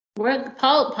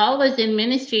 Paul was in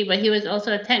ministry, but he was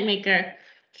also a tent maker.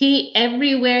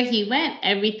 Everywhere he went,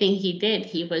 everything he did,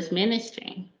 he was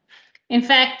ministering. In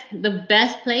fact, the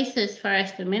best places for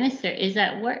us to minister is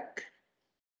at work.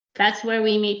 That's where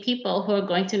we meet people who are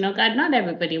going to know God. Not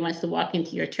everybody wants to walk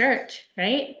into your church,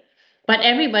 right? But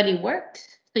everybody works.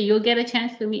 So you'll get a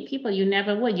chance to meet people you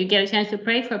never would. You get a chance to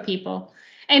pray for people.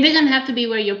 And it doesn't have to be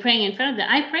where you're praying in front of them.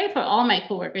 I pray for all my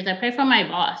coworkers. I pray for my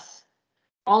boss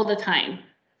all the time,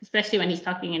 especially when he's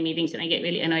talking in meetings and I get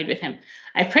really annoyed with him.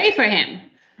 I pray for him,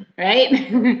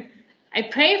 right? I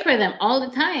pray for them all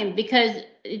the time, because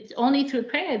it's only through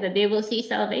prayer that they will see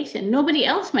salvation. Nobody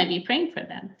else might be praying for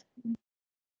them.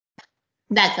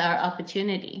 That's our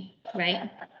opportunity, right?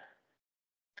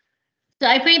 So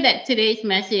I pray that today's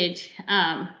message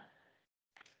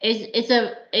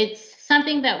it's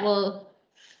something that will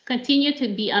continue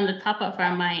to be on the top of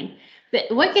our mind.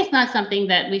 But work is not something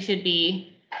that we should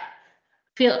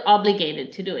feel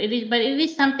obligated to do. But it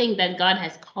is something that God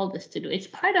has called us to do. It's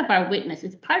part of our witness.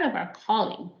 It's part of our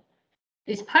calling.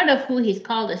 It's part of who He's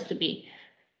called us to be.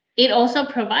 It also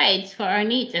provides for our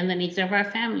needs and the needs of our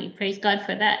family. Praise God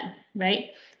for that,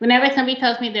 right? Whenever somebody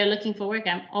tells me they're looking for work,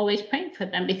 I'm always praying for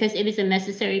them, because it is a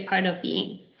necessary part of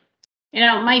being.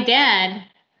 My dad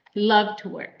loved to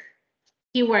work.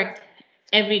 He worked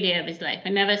every day of his life. I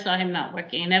never saw him not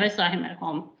working. I never saw him at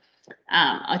home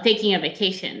or taking a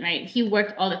vacation, right? He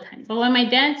worked all the time. But when my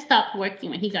dad stopped working,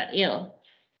 when he got ill,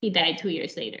 he died 2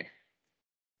 years later.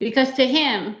 Because to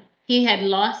him, he had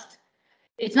lost.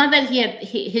 It's not that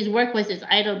his work was his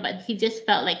idol, but he just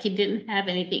felt like he didn't have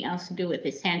anything else to do with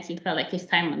his hands. He felt like his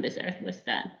time on this earth was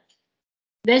done.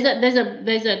 Because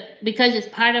it's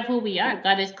part of who we are.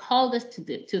 God has called us to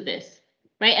this,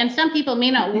 right? And some people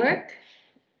may not work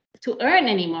to earn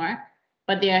anymore,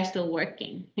 but they are still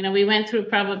working. We went through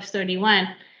Proverbs 31.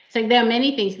 It's like there are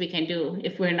many things we can do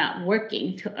if we're not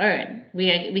working to earn.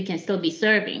 We can still be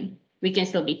serving. We can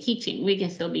still be teaching. We can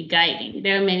still be guiding.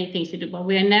 There are many things to do, but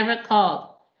we are never called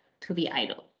to be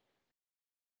idle.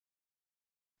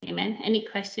 Amen. Any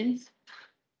questions?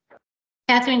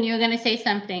 Catherine, you were going to say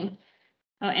something.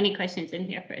 Oh, any questions in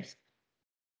here first?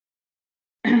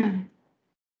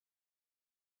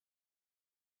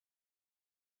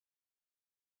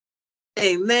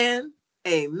 Amen,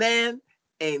 amen,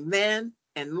 amen,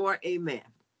 and more amen.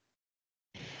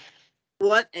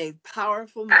 What a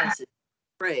powerful message.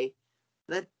 Pray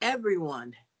that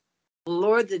everyone,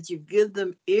 Lord, that you give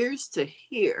them ears to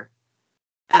hear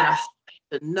and a heart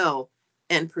to know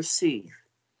and perceive.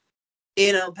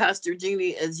 Pastor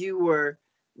Jeannie, as you were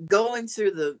going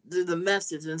through the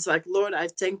message, and it's like, Lord, I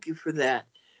thank you for that.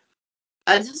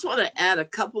 I just want to add a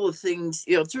couple of things,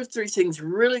 2 or 3 things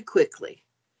really quickly.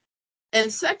 And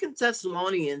 2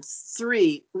 Thessalonians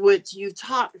 3, which you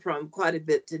taught from quite a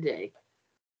bit today,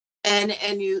 and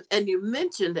you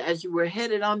mentioned as you were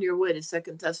headed on your way to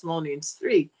 2 Thessalonians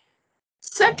 3,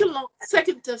 2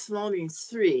 Thessalonians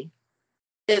 3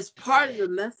 is part of the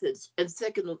message in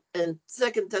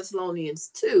Second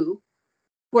Thessalonians 2,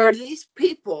 where these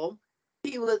people,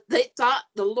 they thought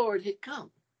the Lord had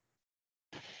come.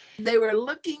 They were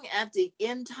looking at the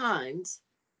end times,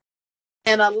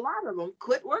 and a lot of them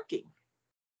quit working.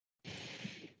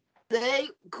 They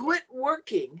quit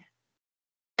working.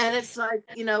 And it's like,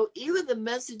 even the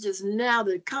messages now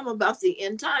that come about the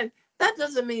end time, that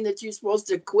doesn't mean that you're supposed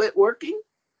to quit working.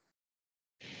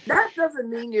 That doesn't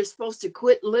mean you're supposed to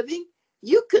quit living.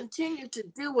 You continue to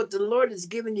do what the Lord has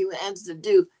given you hands to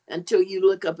do until you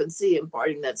look up and see Him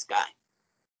parting that sky.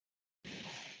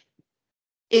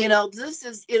 This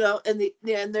is,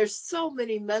 and there's so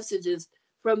many messages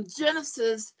from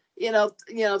Genesis,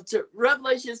 to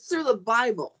Revelations through the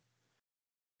Bible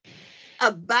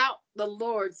about the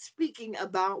Lord speaking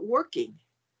about working.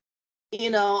 You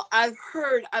know, I've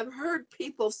heard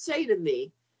people say to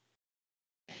me,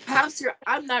 Pastor,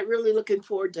 I'm not really looking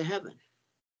forward to heaven.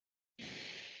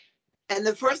 And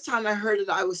the first time I heard it,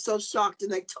 I was so shocked.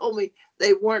 And they told me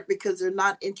they weren't, because they're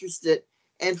not interested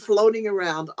in floating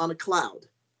around on a cloud.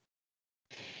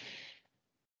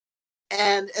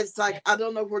 And it's like, I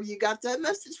don't know where you got that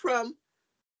message from,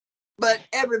 but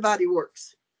everybody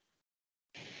works.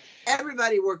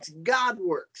 Everybody works. God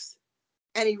works.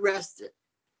 And he rested.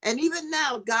 And even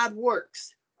now, God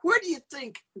works. Where do you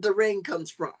think the rain comes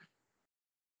from?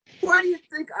 Where do you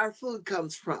think our food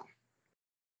comes from?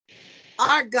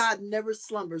 Our God never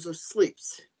slumbers or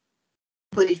sleeps.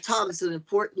 But he taught us an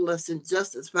important lesson,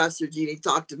 just as Pastor Jeannie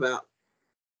talked about,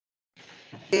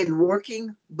 in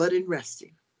working, but in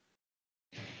resting.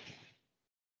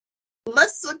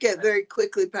 Let's look at very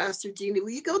quickly, Pastor Jeannie. Will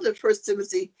you go to 1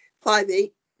 Timothy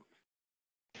 5:8?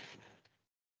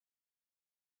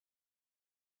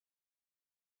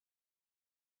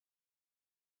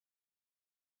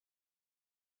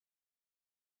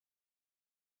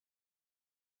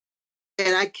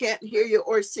 And I can't hear you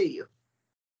or see you.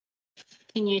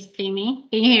 Can you see me?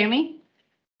 Can you hear me?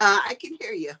 I can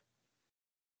hear you.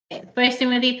 1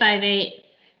 Timothy 5:8.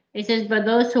 It says, but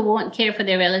those who won't care for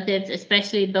their relatives,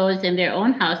 especially those in their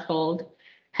own household,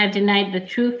 have denied the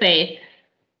true faith.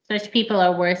 Such people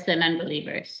are worse than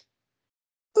unbelievers.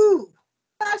 Ooh,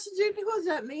 Pastor Jeannie, what does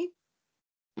that mean?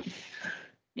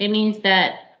 It means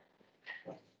that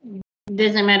it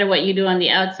doesn't matter what you do on the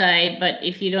outside, but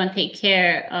if you don't take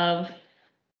care of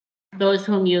those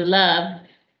whom you love,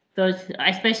 those,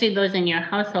 especially those in your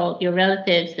household, your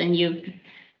relatives, then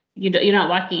you're not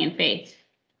walking in faith.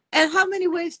 And how many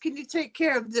ways can you take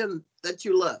care of them that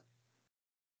you love?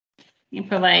 You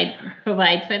provide for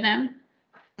them.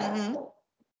 Mm-hmm.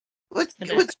 Which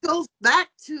goes back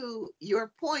to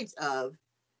your point of,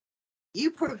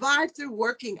 you provide through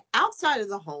working outside of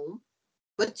the home,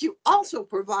 but you also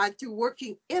provide through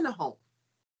working in a home.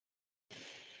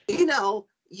 You know,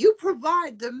 you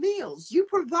provide the meals, you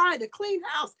provide a clean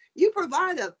house, you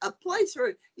provide a place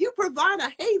where you provide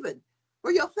a haven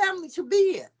for your family to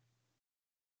be in.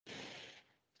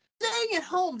 Staying at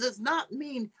home does not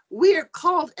mean we're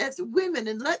called as women,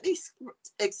 and let me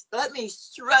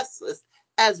stress this,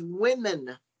 as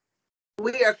women,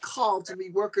 we are called to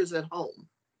be workers at home.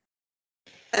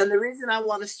 And the reason I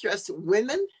want to stress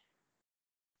women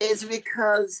is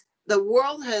because the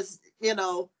world has,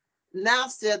 now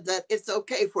said that it's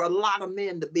okay for a lot of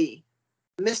men to be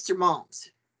Mr. Moms.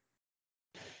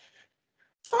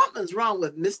 Something's wrong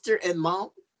with Mr. and Mom.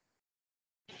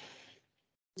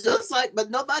 Just like,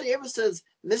 but nobody ever says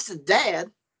Mrs.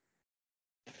 Dad,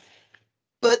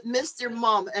 but Mr.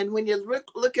 Mom. And when you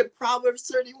look at Proverbs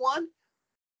 31,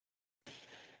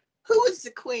 who is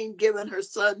the queen giving her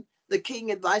son the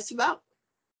king advice about?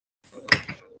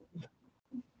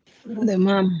 The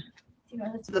mom.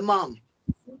 The mom.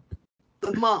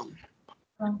 The mom.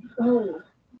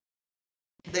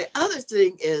 The other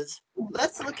thing is,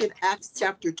 let's look at Acts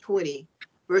chapter 20,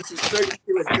 verses 32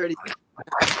 and 30.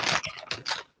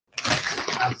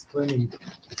 Acts 20.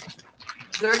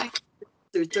 30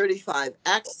 through 35.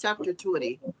 Acts chapter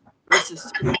 20,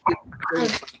 verses 32 and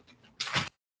 35.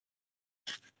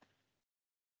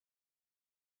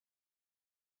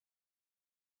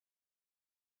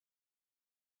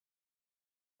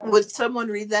 Would someone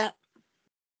read that?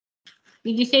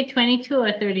 Did you say 22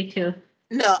 or 32?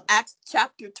 No, Acts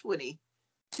chapter 20,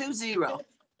 20.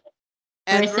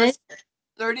 And Verses?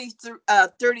 verse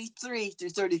 33 through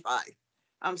 35.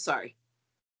 I'm sorry.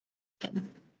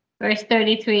 Verse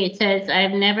 33, it says, I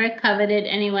have never coveted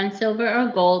anyone's silver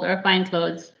or gold or fine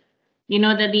clothes. You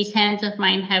know that these hands of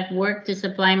mine have worked to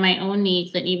supply my own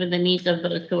needs and even the needs of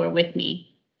those who are with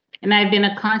me. And I've been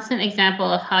a constant example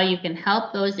of how you can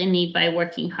help those in need by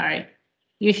working hard.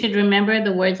 You should remember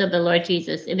the words of the Lord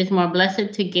Jesus. It is more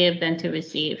blessed to give than to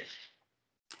receive.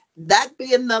 That'd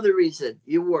be another reason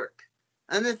you work.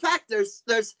 And in fact, there's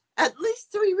at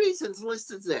least 3 reasons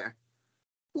listed there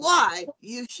why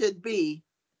you should be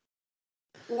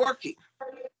working.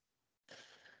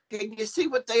 Can you see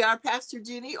what they are, Pastor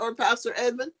Jeannie or Pastor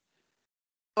Edmund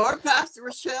or Pastor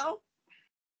Rochelle?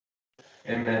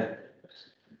 Amen.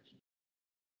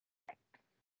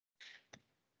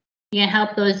 You can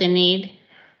help those in need.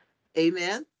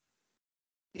 Amen.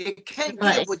 You can't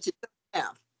give what you don't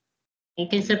have. You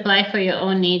can supply for your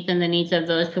own needs and the needs of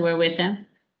those who are with them.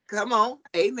 Come on.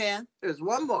 Amen. There's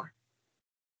one more.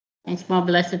 It's more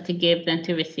blessed to give than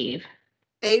to receive.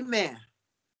 Amen.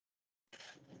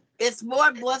 It's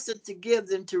more blessed to give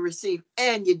than to receive,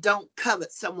 and you don't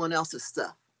covet someone else's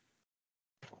stuff.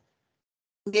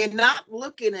 You're not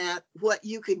looking at what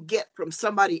you can get from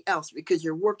somebody else because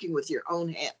you're working with your own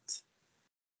hands.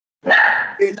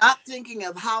 You're not thinking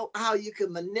of how you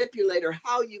can manipulate or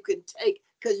how you can take,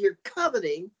 because you're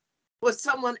coveting what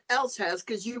someone else has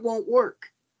because you won't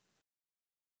work.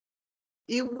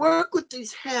 You work with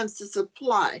these hands to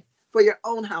supply for your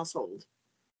own household,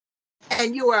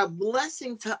 and you are a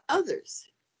blessing to others.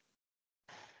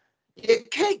 You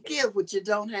can't give what you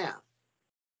don't have.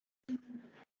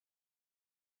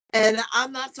 And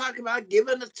I'm not talking about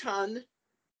giving a ton.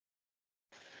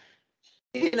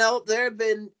 You know, there have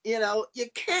been, you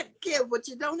can't give what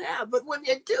you don't have. But when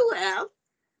you do have,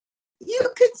 you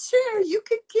can share, you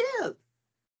can give.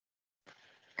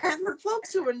 And for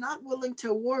folks who are not willing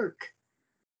to work,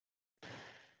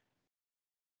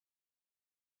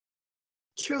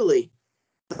 truly,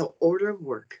 the order of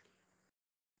work.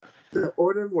 The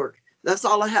order of work. That's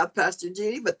all I have, Pastor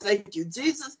Jeannie. But thank you,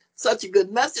 Jesus. Such a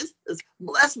good message. It's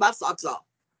bless my socks off.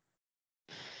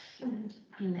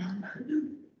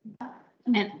 Amen.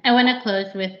 And I want to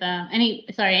close with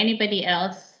anybody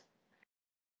else?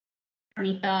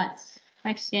 Any thoughts,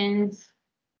 questions?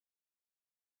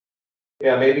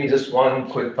 Yeah, maybe just one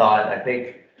quick thought. I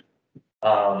think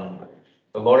the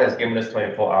Lord has given us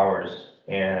 24 hours,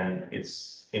 and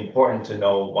it's important to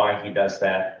know why He does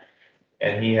that.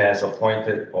 And He has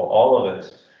appointed for all of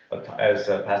us, as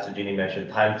Pastor Jeannie mentioned,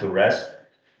 time to rest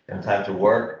and time to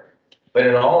work. But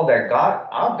in all of that,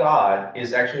 our God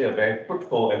is actually a very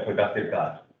fruitful and productive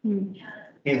God.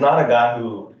 He's not a God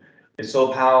who is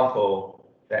so powerful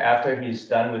that after He's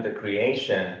done with the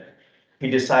creation, He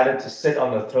decided to sit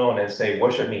on the throne and say,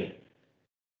 worship me.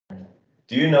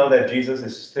 Do you know that Jesus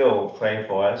is still praying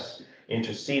for us,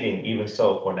 interceding even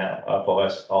so for now, for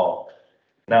us all?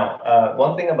 Now,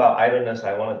 one thing about idleness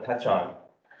I want to touch on,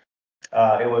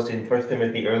 it was in 1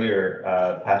 Timothy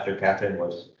earlier, Pastor Catherine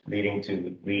was leading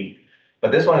to read.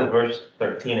 But this one is verse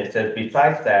 13. It says,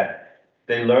 besides that,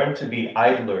 they learn to be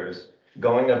idlers,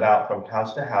 going about from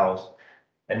house to house,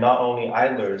 and not only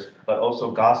idlers, but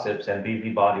also gossips and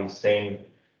busybodies, saying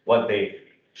what they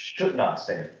should not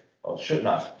say, or should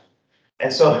not.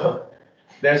 And so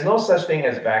there's no such thing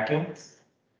as vacuum.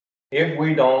 If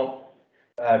we don't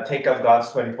take up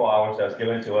God's 24 hours that's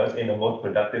given to us in the most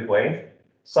productive way,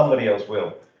 somebody else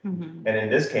will. And in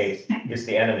this case, it's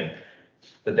the enemy,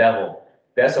 the devil.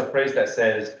 There's a phrase that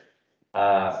says,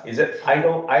 is it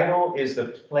idle? Idle is the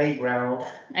playground.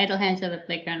 Idle hands are the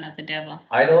playground of the devil.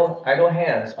 Idle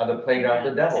hands are the playground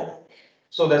of the devil.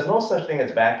 So there's no such thing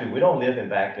as vacuum. We don't live in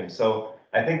vacuum. So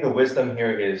I think the wisdom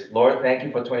here is, Lord, thank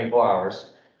you for 24 hours.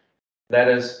 Let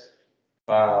us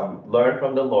learn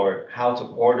from the Lord how to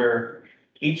order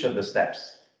each of the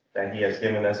steps that He has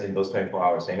given us in those 24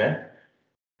 hours. Amen.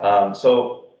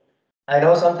 So I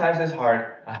know sometimes it's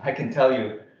hard. I can tell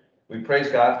you, we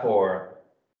praise God for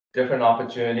different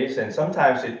opportunities, and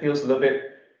sometimes it feels a little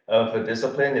bit of a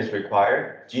discipline is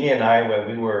required. Jeannie and I, when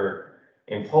we were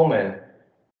in Pullman,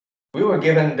 we were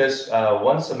given this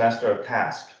 1 semester of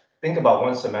task. Think about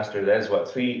 1 semester, that is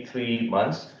what, three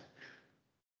months?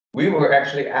 We were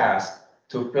actually asked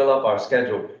to fill up our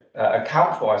schedule,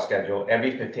 account for our schedule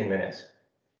every 15 minutes.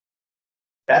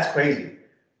 That's crazy,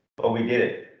 but we did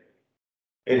it.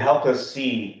 It helped us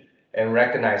see and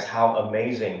recognize how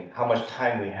amazing, how much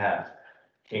time we have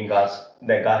in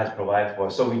that God has provided for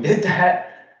us. So we did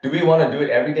that. Do we want to do it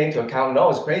every day to account? No,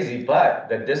 it's crazy, but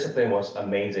the discipline was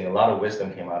amazing. A lot of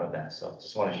wisdom came out of that. So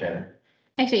just want to share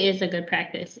that. Actually, it is a good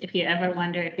practice. If you ever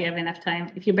wonder if you have enough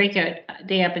time, if you break your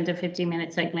day up into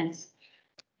 15-minute segments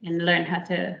and learn how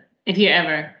to, if you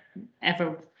ever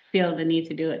feel the need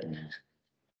to do it.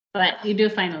 But you do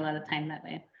find a lot of time that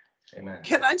way. Amen.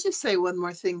 Can I just say one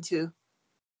more thing too?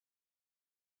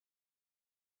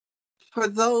 For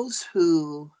those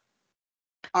who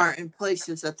are in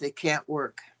places that they can't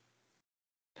work,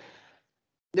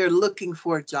 they're looking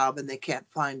for a job and they can't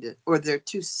find it, or they're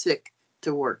too sick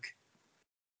to work.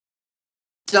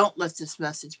 Don't let this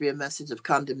message be a message of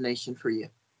condemnation for you.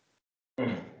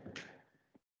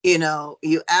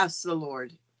 You ask the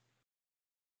Lord,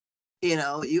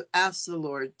 you ask the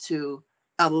Lord to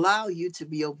allow you to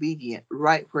be obedient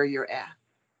right where you're at.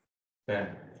 Yeah.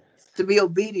 To be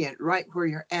obedient right where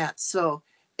you're at. So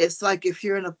it's like if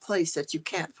you're in a place that you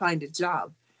can't find a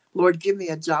job, Lord, give me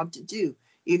a job to do.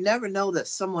 You never know that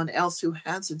someone else who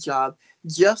has a job,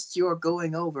 just you're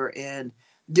going over and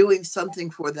doing something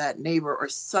for that neighbor or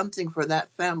something for that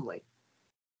family,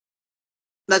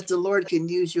 that the Lord can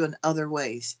use you in other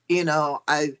ways. Y'all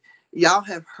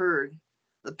have heard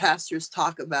the pastors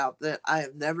talk about that I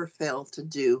have never failed to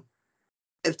do.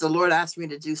 If the Lord asked me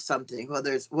to do something,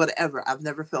 whether it's whatever, I've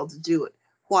never failed to do it.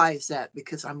 Why is that?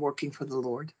 Because I'm working for the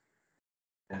Lord.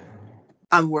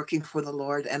 I'm working for the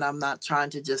Lord, and I'm not trying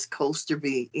to just coast or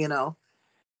be,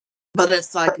 But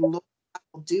it's like, Lord,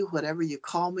 I'll do whatever you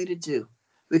call me to do.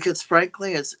 Because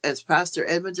frankly, as Pastor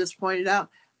Edmund just pointed out,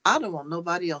 I don't want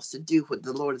nobody else to do what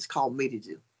the Lord has called me to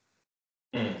do.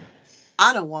 Mm.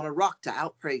 I don't want a rock to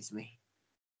outpraise me.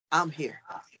 I'm here.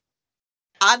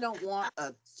 I don't want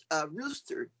a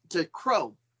rooster to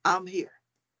crow. I'm here.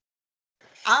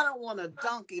 I don't want a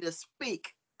donkey to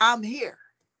speak. I'm here.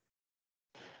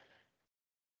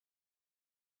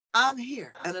 I'm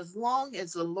here. And as long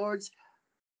as the Lord's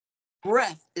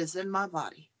breath is in my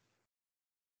body,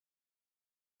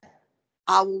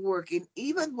 I will work. And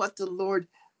even what the Lord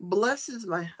blesses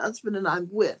my husband and I'm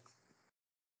with,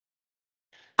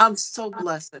 I'm so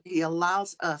blessed that He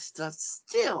allows us to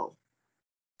still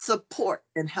support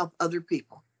and help other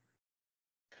people.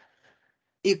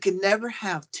 You can never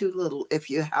have too little if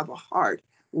you have a heart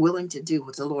willing to do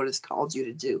what the Lord has called you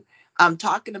to do. I'm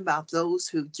talking about those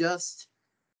who just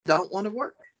don't want to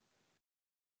work.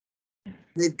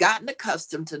 They've gotten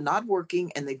accustomed to not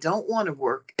working and they don't want to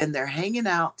work and they're hanging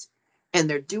out and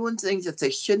they're doing things that they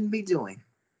shouldn't be doing.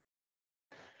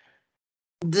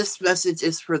 This message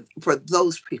is for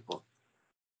those people.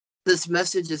 This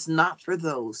message is not for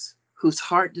those whose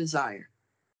heart desire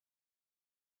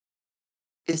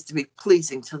is to be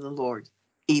pleasing to the Lord,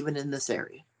 even in this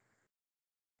area.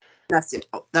 That's it.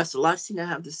 That's the last thing I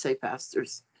have to say,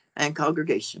 pastors and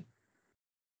congregation.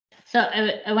 So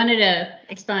I wanted to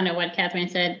expand on what Catherine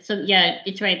said. So yeah,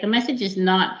 it's right. The message is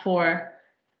not for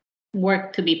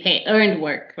work to be paid, earned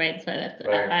work, right? So that's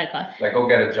what I call it. Like, go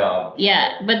get a job.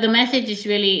 Yeah, but the message is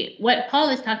really what Paul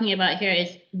is talking about here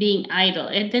is being idle.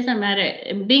 It doesn't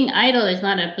matter. Being idle is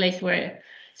not a place where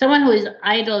someone who is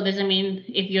idle doesn't mean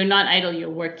if you're not idle, you're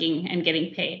working and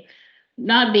getting paid.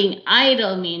 Not being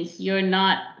idle means you're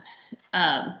not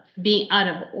being out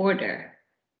of order.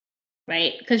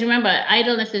 Right? Because remember,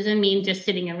 idleness doesn't mean just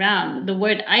sitting around. The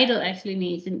word idle actually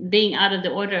means being out of the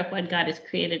order of what God has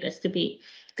created us to be.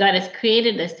 God has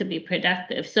created us to be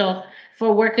productive. So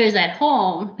for workers at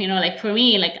home, like for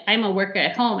me, like I'm a worker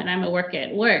at home and I'm a worker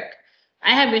at work.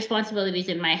 I have responsibilities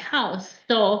in my house.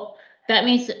 So that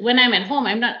means when I'm at home,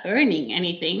 I'm not earning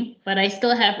anything, but I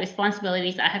still have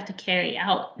responsibilities I have to carry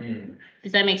out. Mm.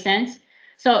 Does that make sense?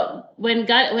 So when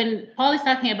Paul is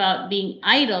talking about being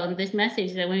idle, and this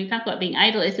message that when we talk about being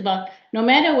idle, it's about no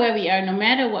matter where we are, no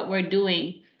matter what we're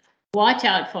doing, watch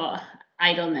out for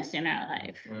idleness in our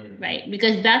life, right?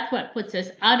 Because that's what puts us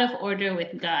out of order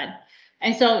with God.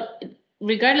 And so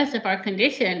regardless of our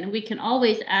condition, we can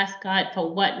always ask God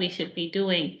for what we should be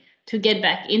doing to get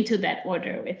back into that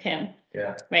order with Him.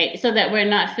 Yeah. Right? So that we're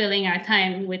not filling our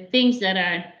time with things that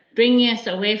are bringing us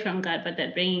away from God, but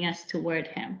that bringing us toward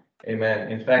Him.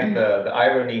 Amen. In fact, the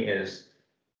irony is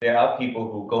there are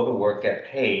people who go to work, get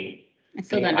paid. I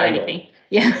still being don't do idle. anything.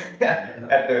 Yeah.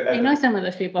 I I know some of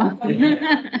those people.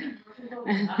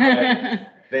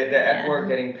 They're at work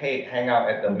getting paid, hang out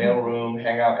at the mailroom,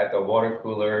 hang out at the water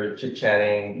cooler,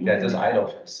 chit-chatting. They're just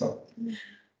idle. So.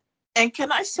 And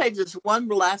can I say just one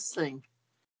last thing?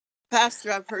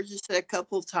 Pastor, I've heard you say a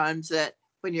couple of times that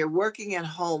when you're working at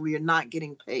home, you're not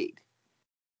getting paid.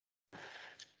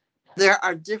 There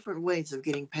are different ways of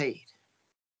getting paid.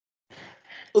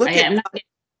 Look I'm at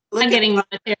not getting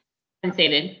monetary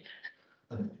compensated.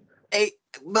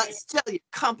 but still you're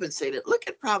compensated. Look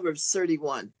at Proverbs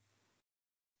 31,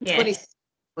 Yes.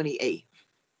 28.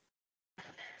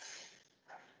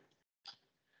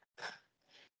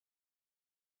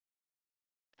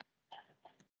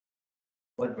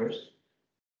 What verse?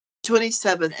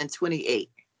 27 and 28.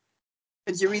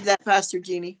 Could you read that, Pastor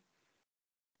Jeannie?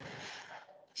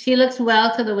 She looks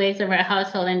well to the ways of her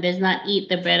household and does not eat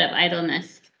the bread of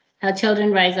idleness. Her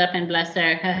children rise up and bless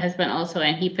her, her husband also,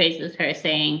 and he praises her,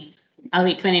 saying, I'll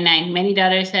read 29. Many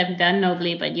daughters have done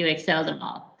nobly, but you excel them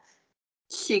all.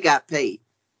 She got paid.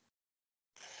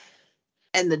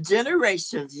 And the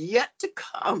generations yet to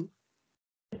come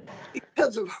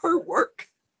because of her work.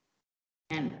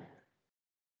 And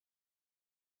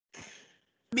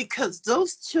because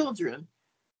those children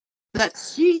that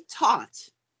she taught,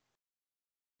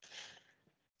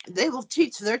 they will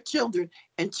teach their children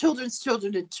and children's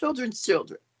children and children's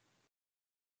children.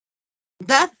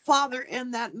 That father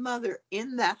and that mother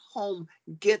in that home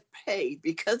get paid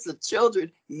because the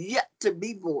children yet to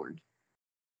be born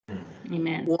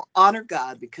amen. will honor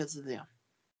God because of them.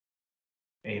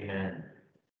 Amen.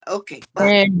 Okay,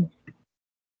 bye.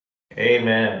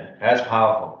 Amen. That's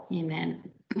powerful. Amen.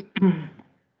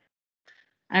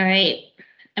 All right.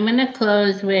 I'm going to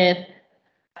close with,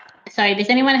 sorry, does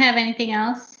anyone have anything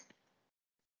else?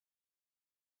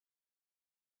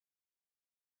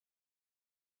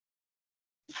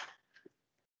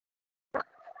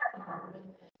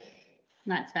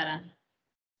 not Sarah.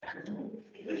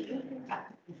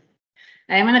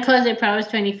 I'm gonna close at Proverbs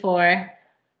 24,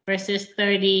 verses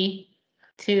 30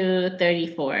 to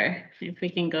 34. If we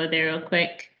can go there real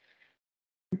quick.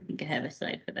 I think I have a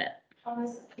slide for that.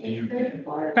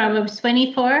 Proverbs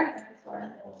 24,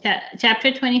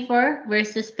 chapter 24,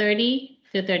 verses 30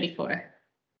 to 34.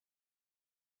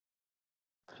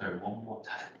 Sorry, one more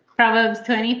time. Proverbs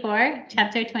 24,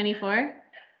 chapter 24.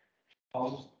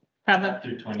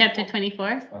 Proverbs chapter 24,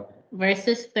 Okay,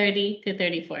 verses 30 to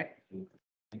 34.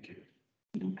 thank you.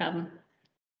 No problem.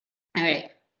 All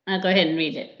right, I'll go ahead and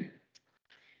read it.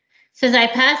 Says, I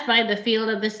passed by the field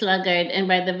of the sluggard and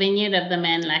by the vineyard of the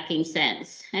man lacking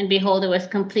sense. And behold, it was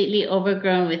completely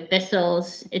overgrown with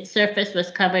thistles. Its surface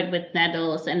was covered with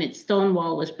nettles, and its stone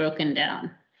wall was broken down.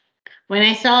 When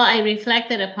I saw, I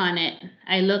reflected upon it.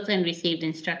 I looked and received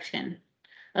instruction.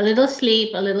 A little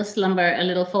sleep, a little slumber, a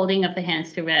little folding of the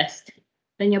hands to rest.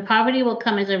 Then your poverty will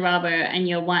come as a robber, and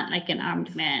your want like an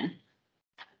armed man.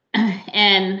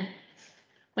 And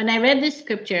when I read this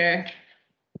scripture,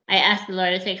 I asked the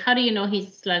Lord, I said, how do you know he's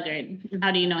a sluggard? And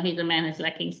how do you know he's a man who's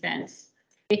lacking sense?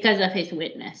 Because of his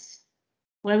witness.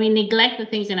 When we neglect the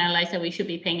things in our lives that we should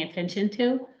be paying attention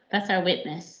to, that's our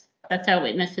witness. That's our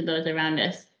witness to those around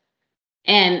us.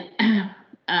 And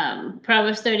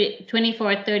Proverbs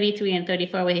 24, 33, and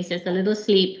 34, where he says, a little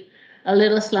sleep, a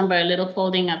little slumber, a little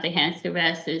folding of the hands to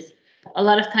rest, is a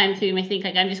lot of times we may think,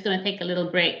 like, I'm just going to take a little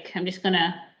break. I'm going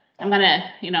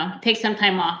to, take some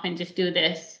time off and just do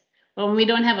this. But when we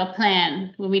don't have a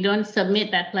plan, when we don't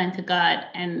submit that plan to God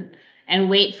and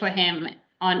wait for him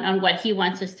on what he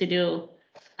wants us to do,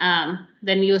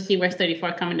 then you'll see verse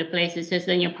 34 come into place. It says,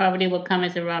 then your poverty will come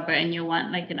as a robber and your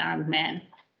want like an armed man.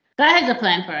 God has a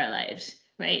plan for our lives,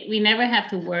 right? We never have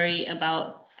to worry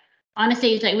about,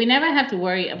 honestly, it's like we never have to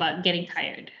worry about getting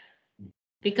tired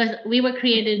because we were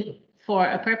created for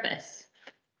a purpose.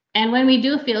 And when we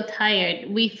do feel tired,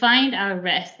 we find our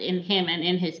rest in him and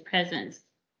in his presence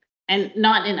and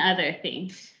not in other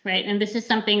things, right? And this is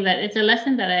something that it's a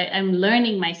lesson that I'm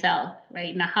learning myself,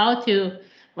 right? Now, how to,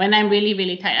 when I'm really,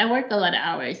 really tired, I work a lot of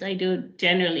hours. I do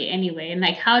generally anyway. And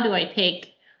like, how do I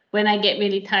take, when I get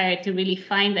really tired, to really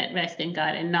find that rest in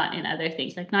God and not in other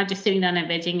things, like not just sitting down and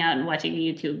vegging out and watching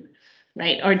YouTube,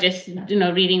 right? Or just,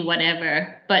 reading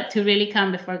whatever, but to really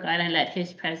come before God and let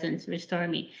his presence restore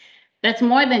me. That's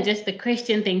more than just the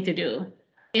Christian thing to do.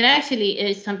 It actually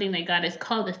is something that God has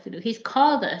called us to do. He's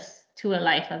called us to a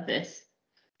life of this,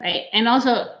 right? And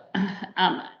also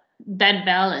that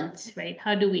balance, right?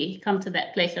 How do we come to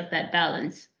that place of that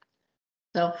balance?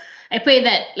 So I pray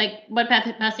that, like what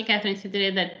Pastor Catherine said today,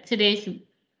 that today's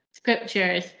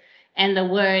scriptures and the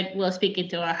word will speak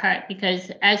into our heart,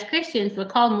 because as Christians, we're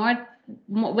called more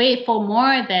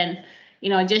than,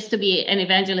 just to be an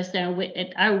evangelist.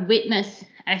 And our witness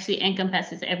actually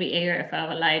encompasses every area of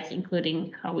our lives,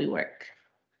 including how we work.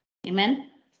 Amen.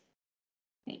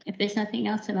 If there's nothing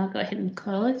else, then I'll go ahead and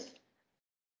close.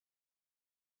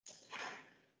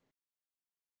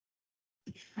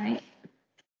 All right.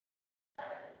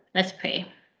 Let's pray.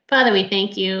 Father, we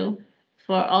thank you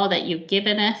for all that you've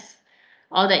given us,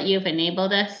 all that you've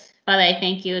enabled us. Father, I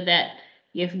thank you that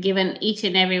you've given each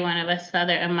and every one of us,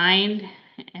 Father, a mind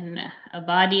and a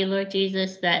body, Lord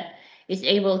Jesus, that is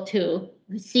able to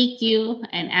seek you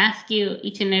and ask you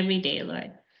each and every day,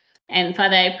 Lord. And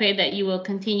Father, I pray that you will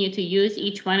continue to use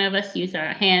each one of us, use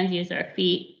our hands, use our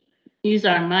feet, use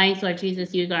our minds, Lord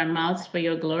Jesus, use our mouths for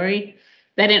your glory,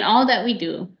 that in all that we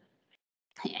do,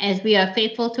 as we are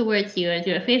faithful towards you, as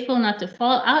we are faithful not to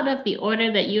fall out of the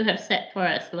order that you have set for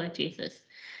us, Lord Jesus,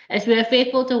 as we are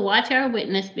faithful to watch our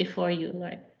witness before you,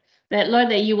 Lord,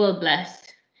 that you will bless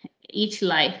each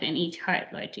life and each heart,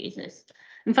 Lord Jesus.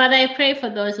 And Father, I pray for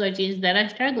those, Lord Jesus, that are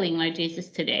struggling, Lord Jesus,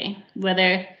 today,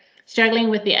 whether struggling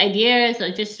with the ideas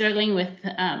or just struggling with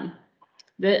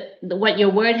what your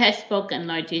word has spoken,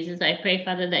 Lord Jesus. I pray,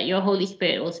 Father, that your Holy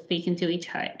Spirit will speak into each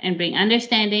heart and bring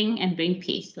understanding and bring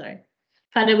peace, Lord.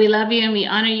 Father, we love you and we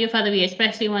honor you. Father, we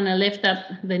especially want to lift up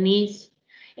the needs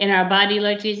in our body,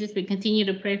 Lord Jesus. We continue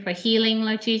to pray for healing,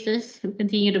 Lord Jesus. We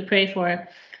continue to pray for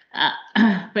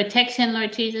protection,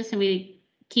 Lord Jesus. And we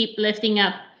keep lifting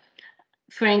up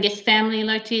Ferengi's family,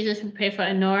 Lord Jesus. We pray for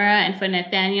Honora and for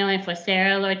Nathaniel and for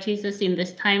Sarah, Lord Jesus, in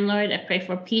this time, Lord. I pray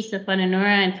for peace upon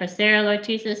Honora and for Sarah, Lord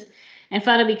Jesus. And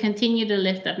Father, we continue to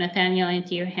lift up Nathaniel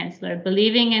into your hands, Lord,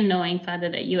 believing and knowing, Father,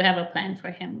 that you have a plan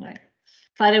for him, Lord.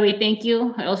 Father, we thank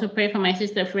you. I also pray for my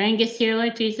sister Ferengis here,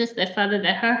 Lord Jesus, that Father,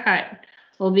 that her heart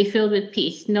will be filled with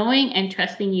peace, knowing and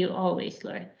trusting you always,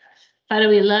 Lord. Father,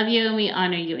 we love you and we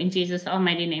honor you. In Jesus'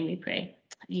 almighty name we pray.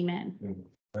 Amen.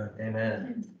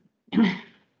 Amen.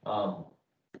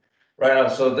 Right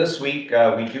on, so this week,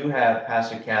 we do have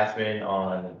Pastor Catherine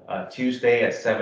on Tuesday at 7